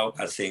fizzled out,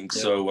 I think.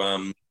 Yeah.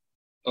 So.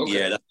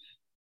 Okay. Yeah.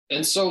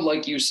 And so,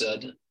 like you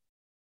said,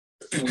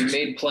 we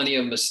made plenty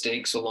of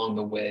mistakes along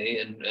the way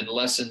and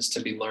lessons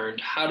to be learned.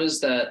 How does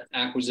that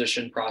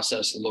acquisition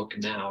process look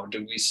now?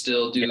 Do we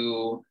still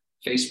do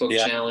Facebook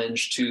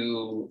challenge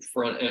to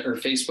front, or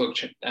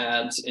Facebook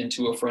ads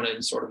into a front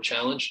end sort of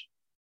challenge?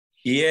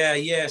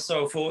 Yeah.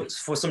 So for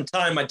some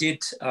time, I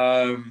did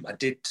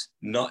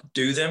not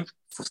do them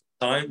for some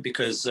time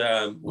because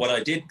what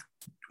I did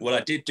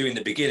do in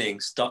the beginning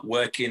stopped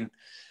working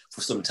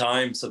for some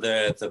time. So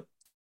the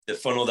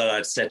funnel that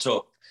I'd set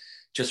up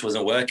just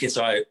wasn't working.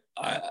 So I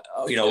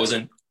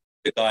wasn't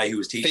the guy who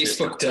was teaching.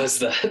 Facebook does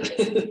that.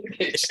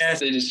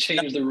 They just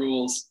change the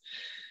rules.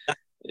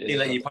 Thing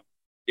that you probably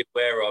be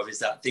aware of is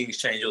that things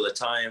change all the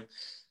time,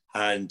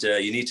 and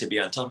you need to be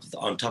on top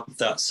of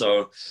that.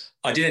 So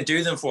I didn't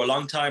do them for a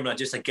long time, and I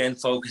just again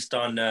focused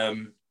on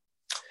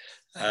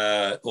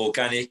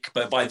organic.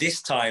 But by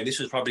this time, this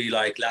was probably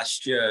like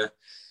last year.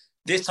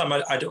 This time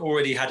I'd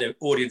already had an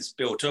audience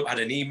built up, had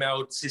an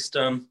email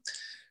system,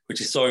 which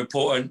is so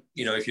important,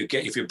 you know, if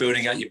you're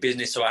building out your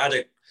business. So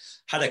I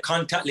had a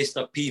contact list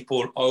of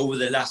people over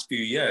the last few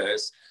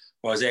years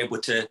where I was able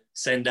to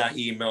send out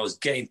emails,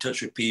 get in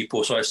touch with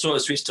people. So I sort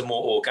of switched to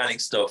more organic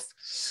stuff.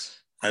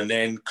 And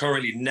then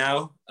currently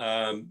now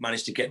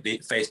managed to get the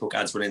Facebook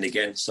ads running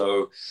again.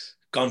 So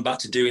gone back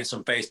to doing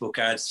some Facebook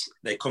ads.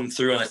 They come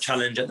through on a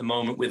challenge at the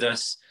moment with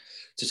us.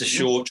 Just a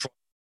short,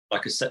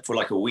 like a set for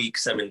like a week,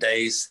 7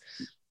 days.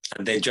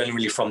 And then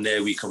generally from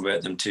there, we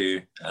convert them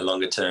to a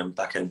longer term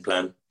back-end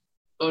plan.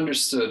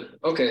 Understood.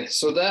 Okay.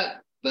 So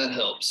that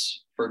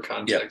helps for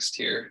context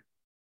here.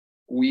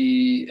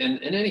 We, and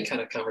any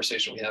kind of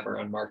conversation we have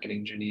around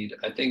marketing, Junaid,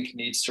 I think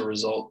needs to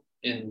result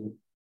in,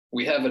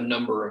 we have a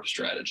number of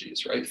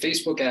strategies, right?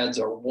 Facebook ads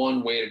are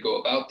one way to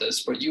go about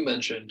this, but you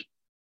mentioned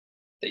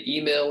the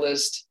email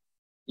list.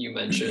 You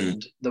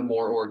mentioned the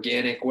more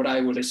organic, what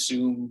I would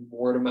assume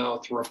word of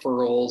mouth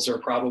referrals are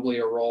probably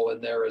a role in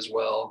there as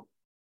well.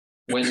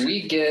 When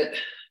we get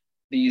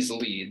these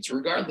leads,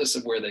 regardless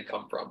of where they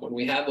come from, when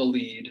we have a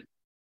lead,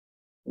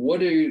 what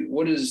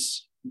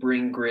does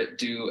Bring Grit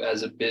do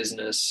as a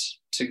business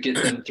to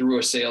get them through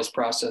a sales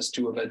process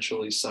to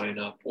eventually sign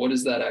up? What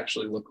does that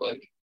actually look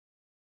like?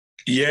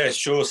 Yeah,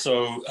 sure.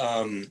 So,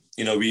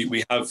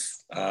 we have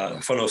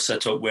a funnel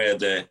set up where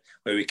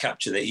we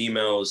capture the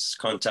emails,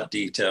 contact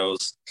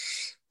details,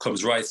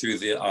 comes right through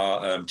to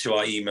our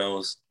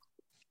emails.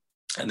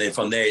 And then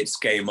from there, it's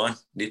game on,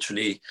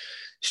 literally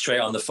straight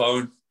on the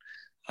phone,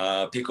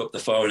 pick up the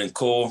phone and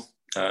call,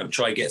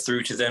 try to get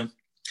through to them.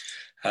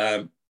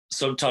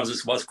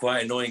 Sometimes what's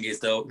quite annoying is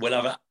we'll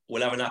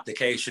have an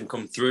application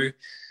come through,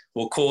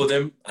 we'll call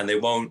them and they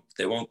won't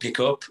pick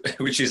up,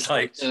 which is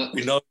like,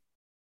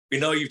 we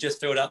know you've just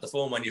filled out the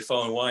form on your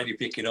phone, why aren't you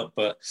picking up?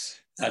 But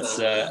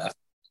that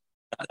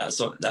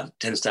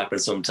tends to happen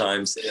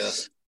sometimes. Yeah.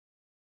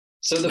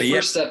 So the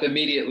first step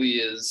immediately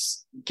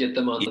is get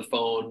them on the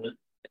phone.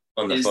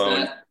 Is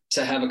that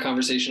to have a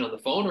conversation on the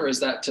phone, or is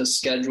that to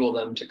schedule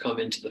them to come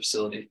into the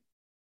facility?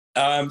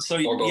 So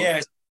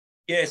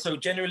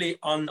generally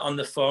on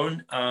the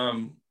phone,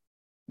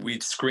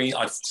 we'd screen.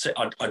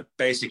 I'd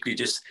basically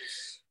just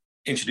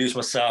introduce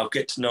myself,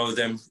 get to know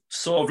them,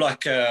 sort of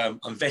like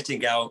I'm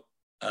vetting out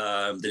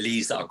the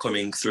leads that are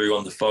coming through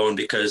on the phone,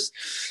 because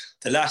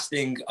the last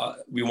thing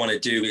we want to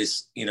do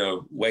is,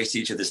 waste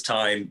each other's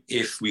time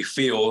if we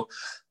feel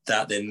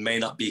that they may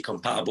not be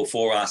compatible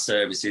for our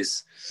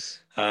services.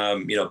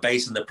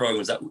 Based on the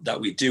programs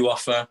that we do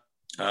offer,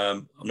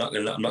 I'm not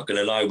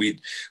gonna lie,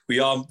 we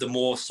are the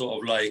more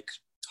sort of like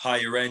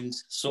higher end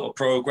sort of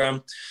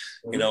program.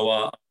 Mm-hmm.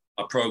 Our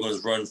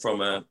programs run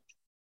from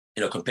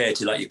compared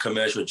to like your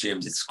commercial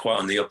gyms, it's quite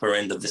on the upper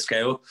end of the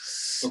scale.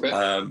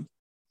 Okay.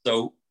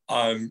 So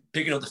I'm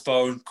picking up the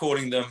phone,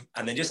 calling them,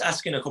 and then just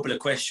asking a couple of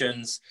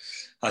questions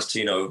as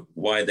to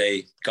why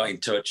they got in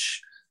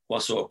touch,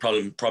 what sort of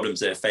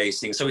problems they're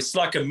facing. So it's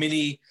like a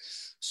mini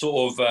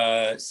sort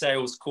of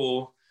sales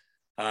call,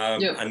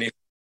 and if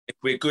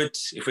we're good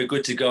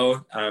to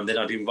go, then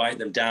I'd invite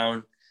them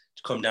down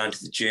to come down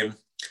to the gym,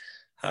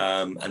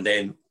 and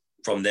then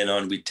from then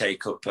on we'd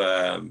take up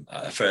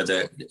a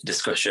further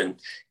discussion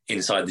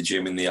inside the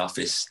gym in the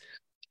office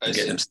to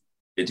get them started.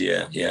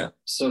 Yeah.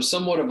 So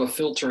somewhat of a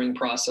filtering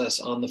process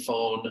on the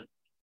phone.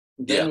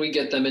 Then we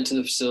get them into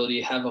the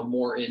facility, have a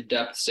more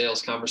in-depth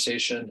sales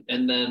conversation,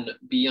 and then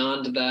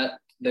beyond that,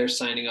 they're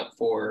signing up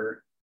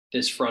for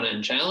this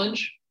front-end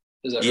challenge.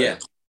 Is that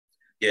right?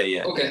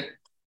 Yeah. Okay.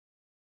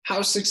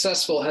 How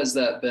successful has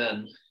that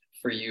been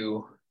for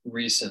you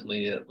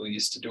recently, at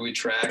least? Do we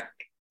track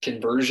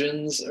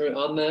conversions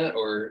on that,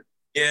 or?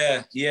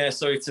 Yeah.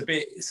 So it's a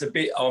bit.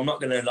 I'm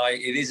not going to lie.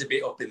 It is a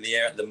bit up in the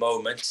air at the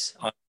moment.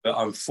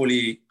 I'm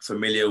fully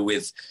familiar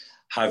with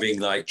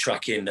having like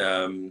tracking.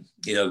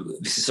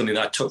 This is something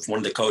that I took from one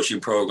of the coaching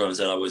programs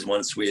that I was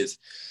once with.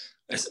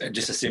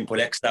 Just a simple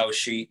Excel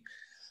sheet.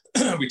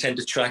 We tend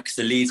to track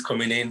the leads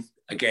coming in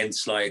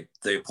against like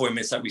the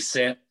appointments that we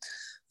set,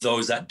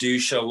 those that do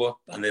show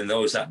up, and then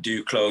those that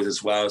do close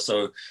as well.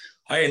 So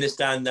I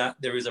understand that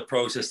there is a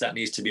process that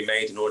needs to be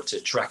made in order to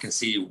track and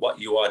see what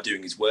you are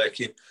doing is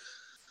working.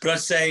 But I'd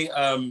say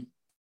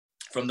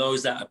from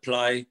those that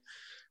apply,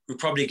 we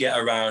probably get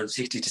around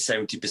 60 to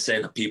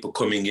 70% of people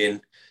coming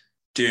in,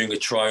 doing a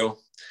trial.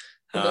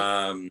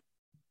 And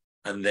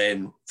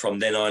then from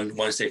then on,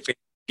 once they finish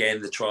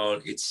again the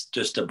trial, it's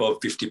just above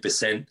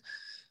 50%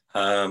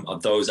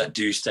 of those that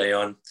do stay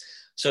on.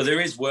 So there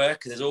is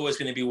work. There's always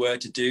going to be work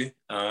to do.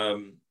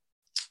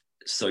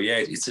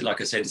 It's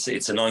like I said,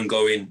 it's an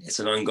ongoing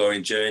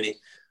journey.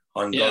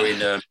 I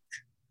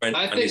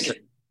think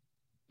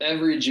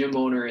every gym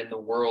owner in the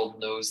world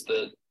knows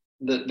that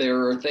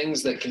there are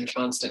things that can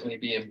constantly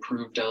be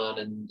improved on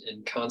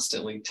and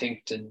constantly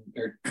tinkered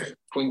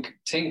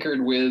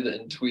with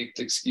and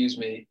tweaked.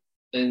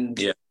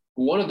 And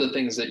one of the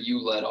things that you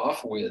led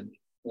off with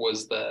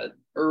was that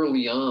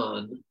early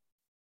on,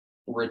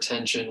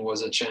 retention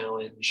was a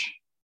challenge.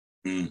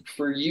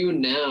 For you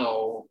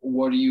now,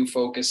 what do you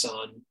focus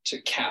on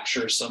to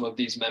capture some of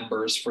these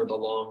members for the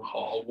long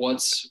haul?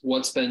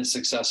 What's been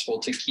successful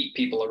to keep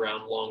people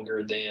around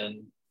longer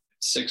than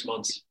 6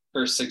 months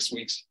or 6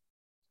 weeks?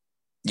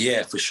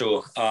 Yeah, for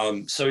sure.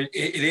 So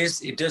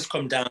it does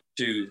come down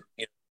to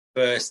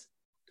first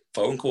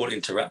phone call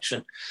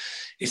interaction.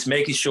 It's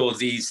making sure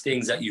these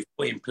things that you've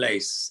put in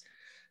place,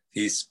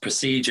 these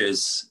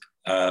procedures,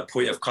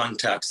 point of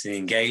contacts and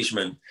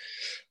engagement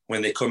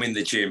when they come in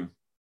the gym.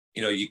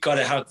 You've got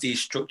to have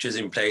these structures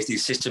in place,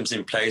 these systems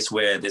in place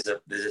where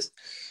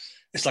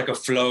it's like a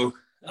flow.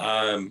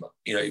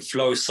 It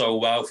flows so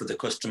well for the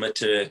customer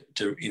to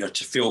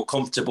feel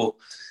comfortable,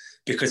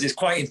 because it's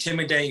quite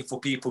intimidating for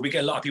people. We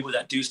get a lot of people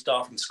that do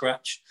start from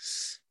scratch.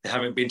 They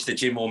haven't been to the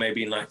gym or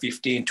maybe in like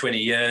 15, 20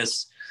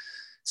 years.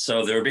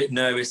 So they're a bit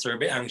nervous, they're a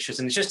bit anxious.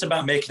 And it's just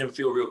about making them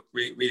feel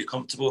really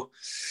comfortable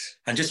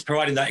and just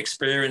providing that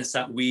experience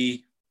that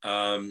we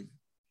like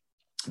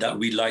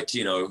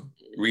to,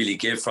 really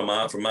give from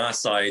our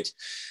side.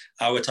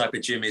 Our type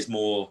of gym is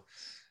more,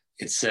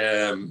 it's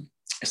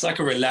like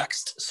a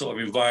relaxed sort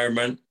of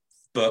environment,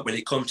 but when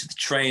it comes to the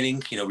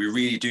training, we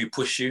really do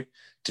push you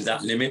to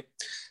that limit.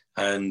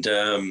 And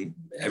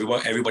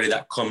everybody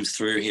that comes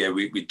through here,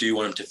 we do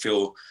want them to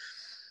feel,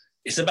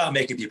 it's about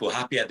making people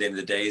happy at the end of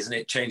the day, isn't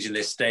it? Changing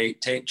their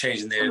state,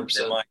 changing their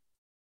mind.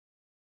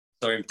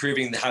 So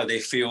improving how they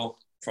feel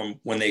from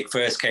when they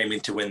first came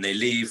into when they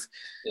leave.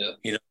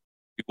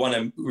 We want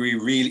to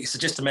really, it's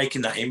just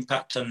making that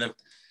impact on them.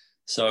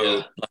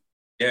 So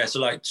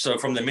so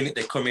from the minute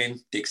they come in,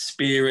 the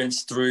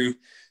experience through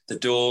the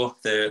door,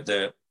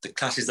 the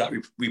classes that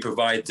we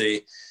provide,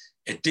 the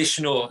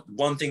additional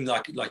one thing,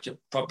 like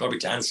probably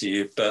to answer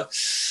you, but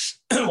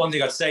one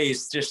thing I'd say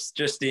is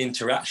just the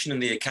interaction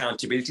and the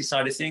accountability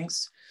side of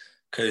things,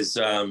 because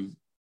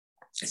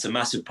it's a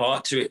massive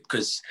part to it.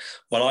 Because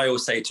what I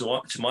always say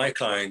to my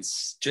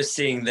clients, just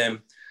seeing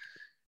them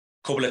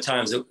a couple of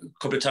times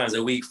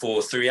a week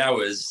for 3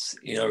 hours,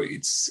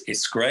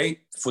 it's great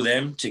for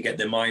them to get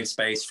their mind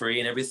space free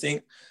and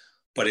everything.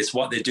 But it's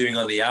what they're doing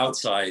on the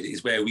outside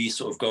is where we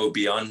sort of go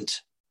beyond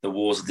the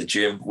walls of the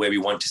gym, where we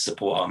want to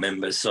support our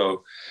members.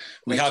 So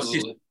we have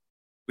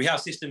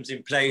systems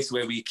in place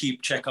where we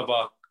keep check of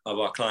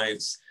our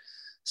clients.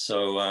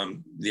 So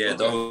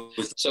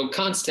those. So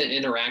constant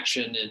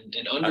interaction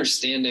and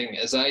understanding,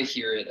 as I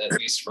hear it, at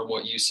least from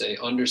what you say,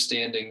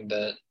 understanding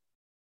that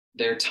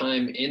their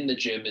time in the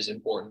gym is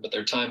important, but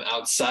their time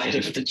outside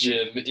of the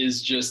gym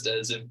is just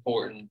as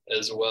important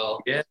as well.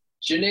 Yeah.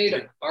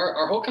 Junaid,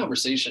 our whole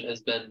conversation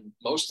has been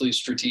mostly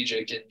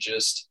strategic and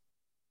just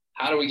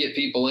how do we get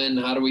people in?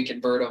 How do we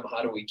convert them?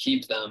 How do we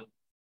keep them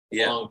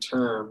long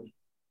term?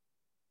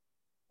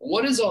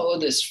 What is all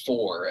of this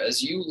for?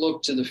 As you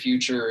look to the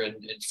future and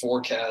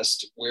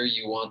forecast where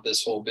you want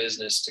this whole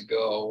business to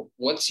go,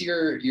 what's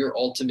your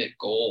ultimate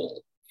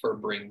goal for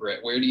Bring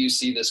Grit? Where do you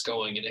see this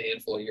going in a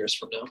handful of years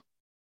from now?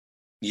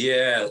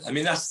 Yeah, I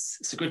mean,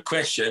 it's a good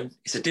question.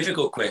 It's a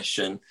difficult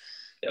question.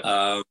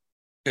 Yep.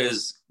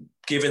 Because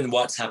given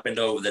what's happened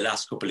over the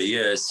last couple of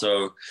years,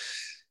 so,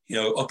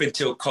 up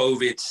until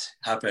COVID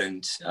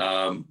happened,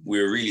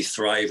 we were really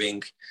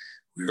thriving.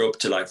 We were up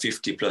to like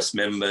 50 plus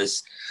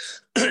members.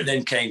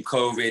 Then came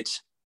COVID,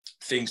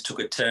 things took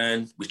a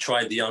turn. We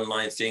tried the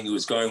online thing. It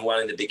was going well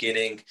in the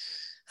beginning.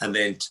 And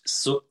then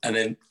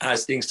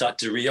as things started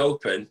to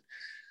reopen,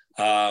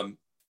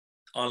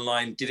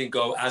 online didn't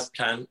go as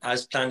planned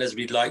as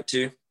we'd like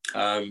to.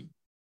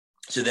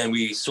 So then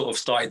we sort of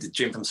started the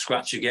gym from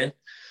scratch again.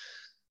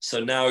 So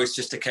now it's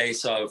just a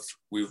case of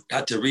we've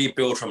had to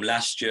rebuild from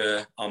last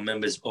year, our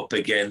members up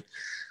again.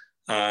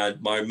 And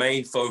my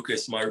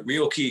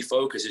real key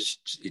focus is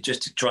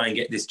just to try and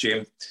get this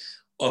gym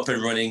up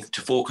and running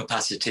to full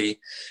capacity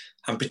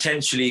and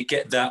potentially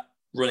get that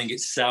running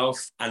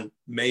itself and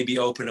maybe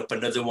open up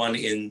another one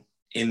in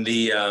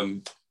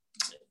the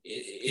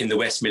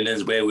West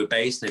Midlands where we're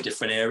based in a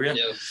different area.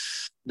 Yeah,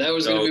 that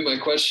was going to be my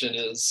question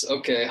is,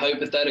 okay,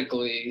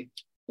 hypothetically,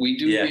 we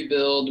do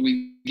rebuild,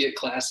 we get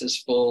classes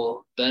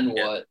full, then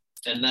what?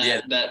 And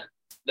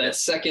that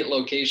second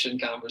location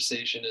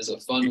conversation is a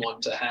fun one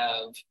to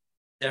have.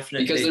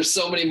 Definitely. Because there's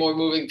so many more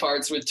moving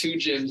parts with 2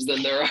 gyms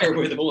than there are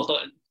with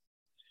 1.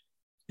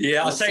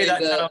 Yeah, I'll say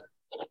that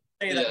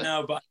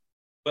now, but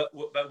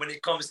when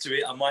it comes to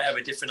it, I might have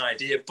a different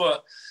idea.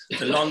 But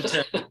the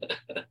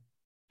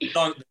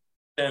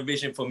long-term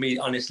vision for me,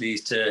 honestly,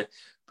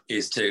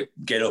 is to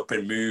get up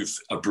and move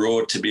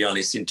abroad, to be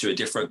honest, into a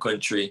different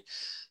country.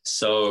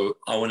 So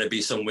I want to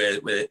be somewhere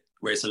where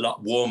it's a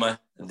lot warmer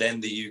than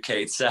the UK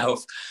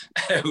itself.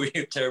 We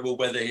have terrible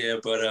weather here,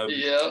 but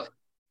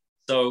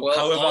So,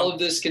 however, all of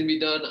this can be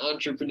done.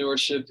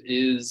 Entrepreneurship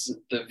is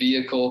the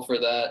vehicle for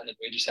that, and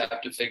we just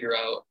have to figure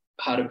out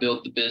how to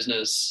build the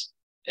business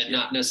and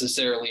not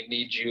necessarily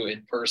need you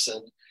in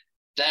person.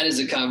 That is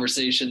a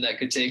conversation that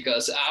could take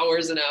us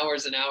hours and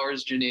hours and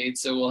hours, Junaid.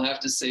 So we'll have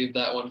to save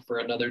that one for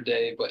another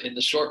day. But in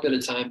the short bit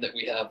of time that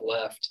we have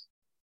left,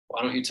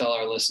 why don't you tell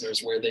our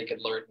listeners where they can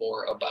learn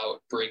more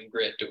about Bring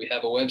Grit? Do we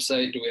have a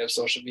website? Do we have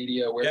social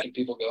media? Where can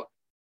people go?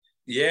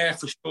 Yeah,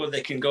 for sure.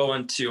 They can go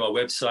onto our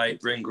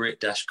website,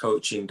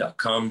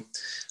 bringgrit-coaching.com.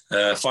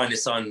 Find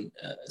us on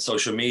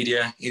social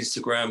media,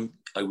 Instagram.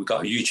 We've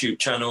got a YouTube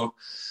channel,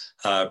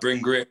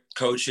 Bring Grit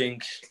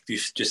Coaching. If you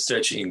just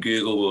search it in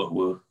Google,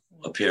 we'll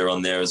appear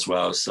on there as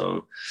well.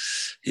 So,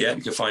 you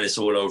can find us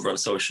all over on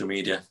social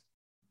media.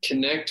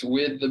 Connect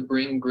with the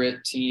Bring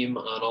Grit team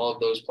on all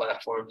of those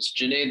platforms.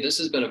 Junaid, this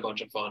has been a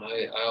bunch of fun.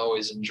 I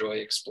always enjoy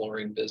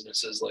exploring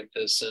businesses like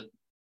this and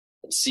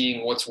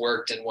seeing what's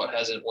worked and what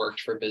hasn't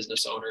worked for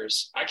business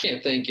owners. I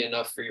can't thank you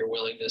enough for your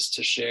willingness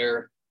to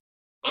share.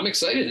 I'm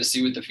excited to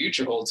see what the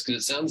future holds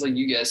because it sounds like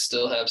you guys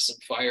still have some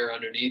fire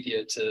underneath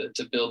you to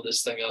build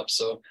this thing up.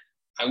 So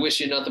I wish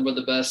you nothing but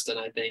the best, and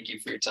I thank you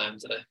for your time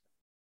today.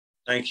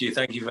 Thank you.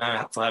 Thank you for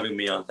having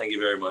me on. Thank you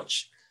very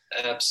much.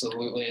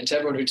 Absolutely. And to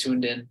everyone who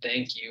tuned in,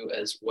 thank you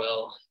as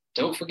well.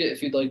 Don't forget,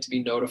 if you'd like to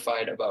be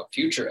notified about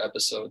future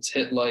episodes,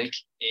 hit like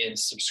and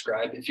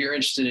subscribe. If you're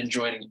interested in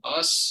joining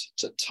us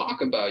to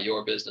talk about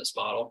your business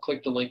model,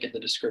 click the link in the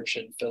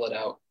description, fill it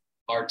out.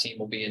 Our team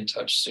will be in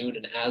touch soon.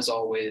 And as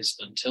always,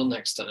 until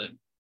next time,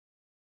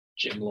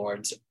 Gym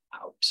Lords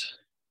out.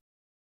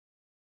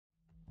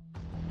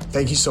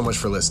 Thank you so much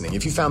for listening.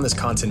 If you found this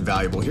content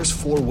valuable, here's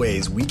 4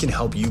 ways we can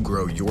help you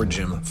grow your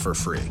gym for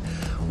free.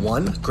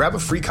 1, grab a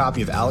free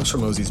copy of Alex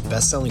Hormozi's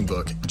best-selling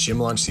book, Gym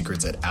Launch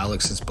Secrets, at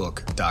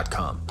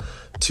alexsbook.com.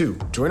 2,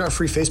 join our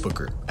free Facebook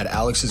group at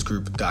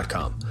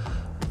alexsgroup.com.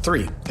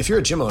 3, if you're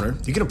a gym owner,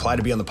 you can apply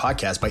to be on the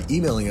podcast by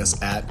emailing us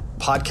at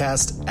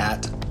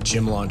podcast@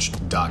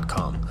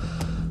 gymlaunch.com.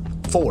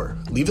 4,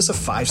 leave us a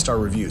 5-star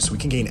review so we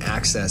can gain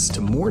access to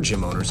more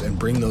gym owners and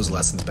bring those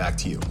lessons back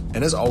to you.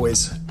 And as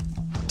always,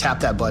 tap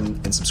that button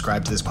and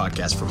subscribe to this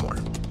podcast for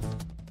more.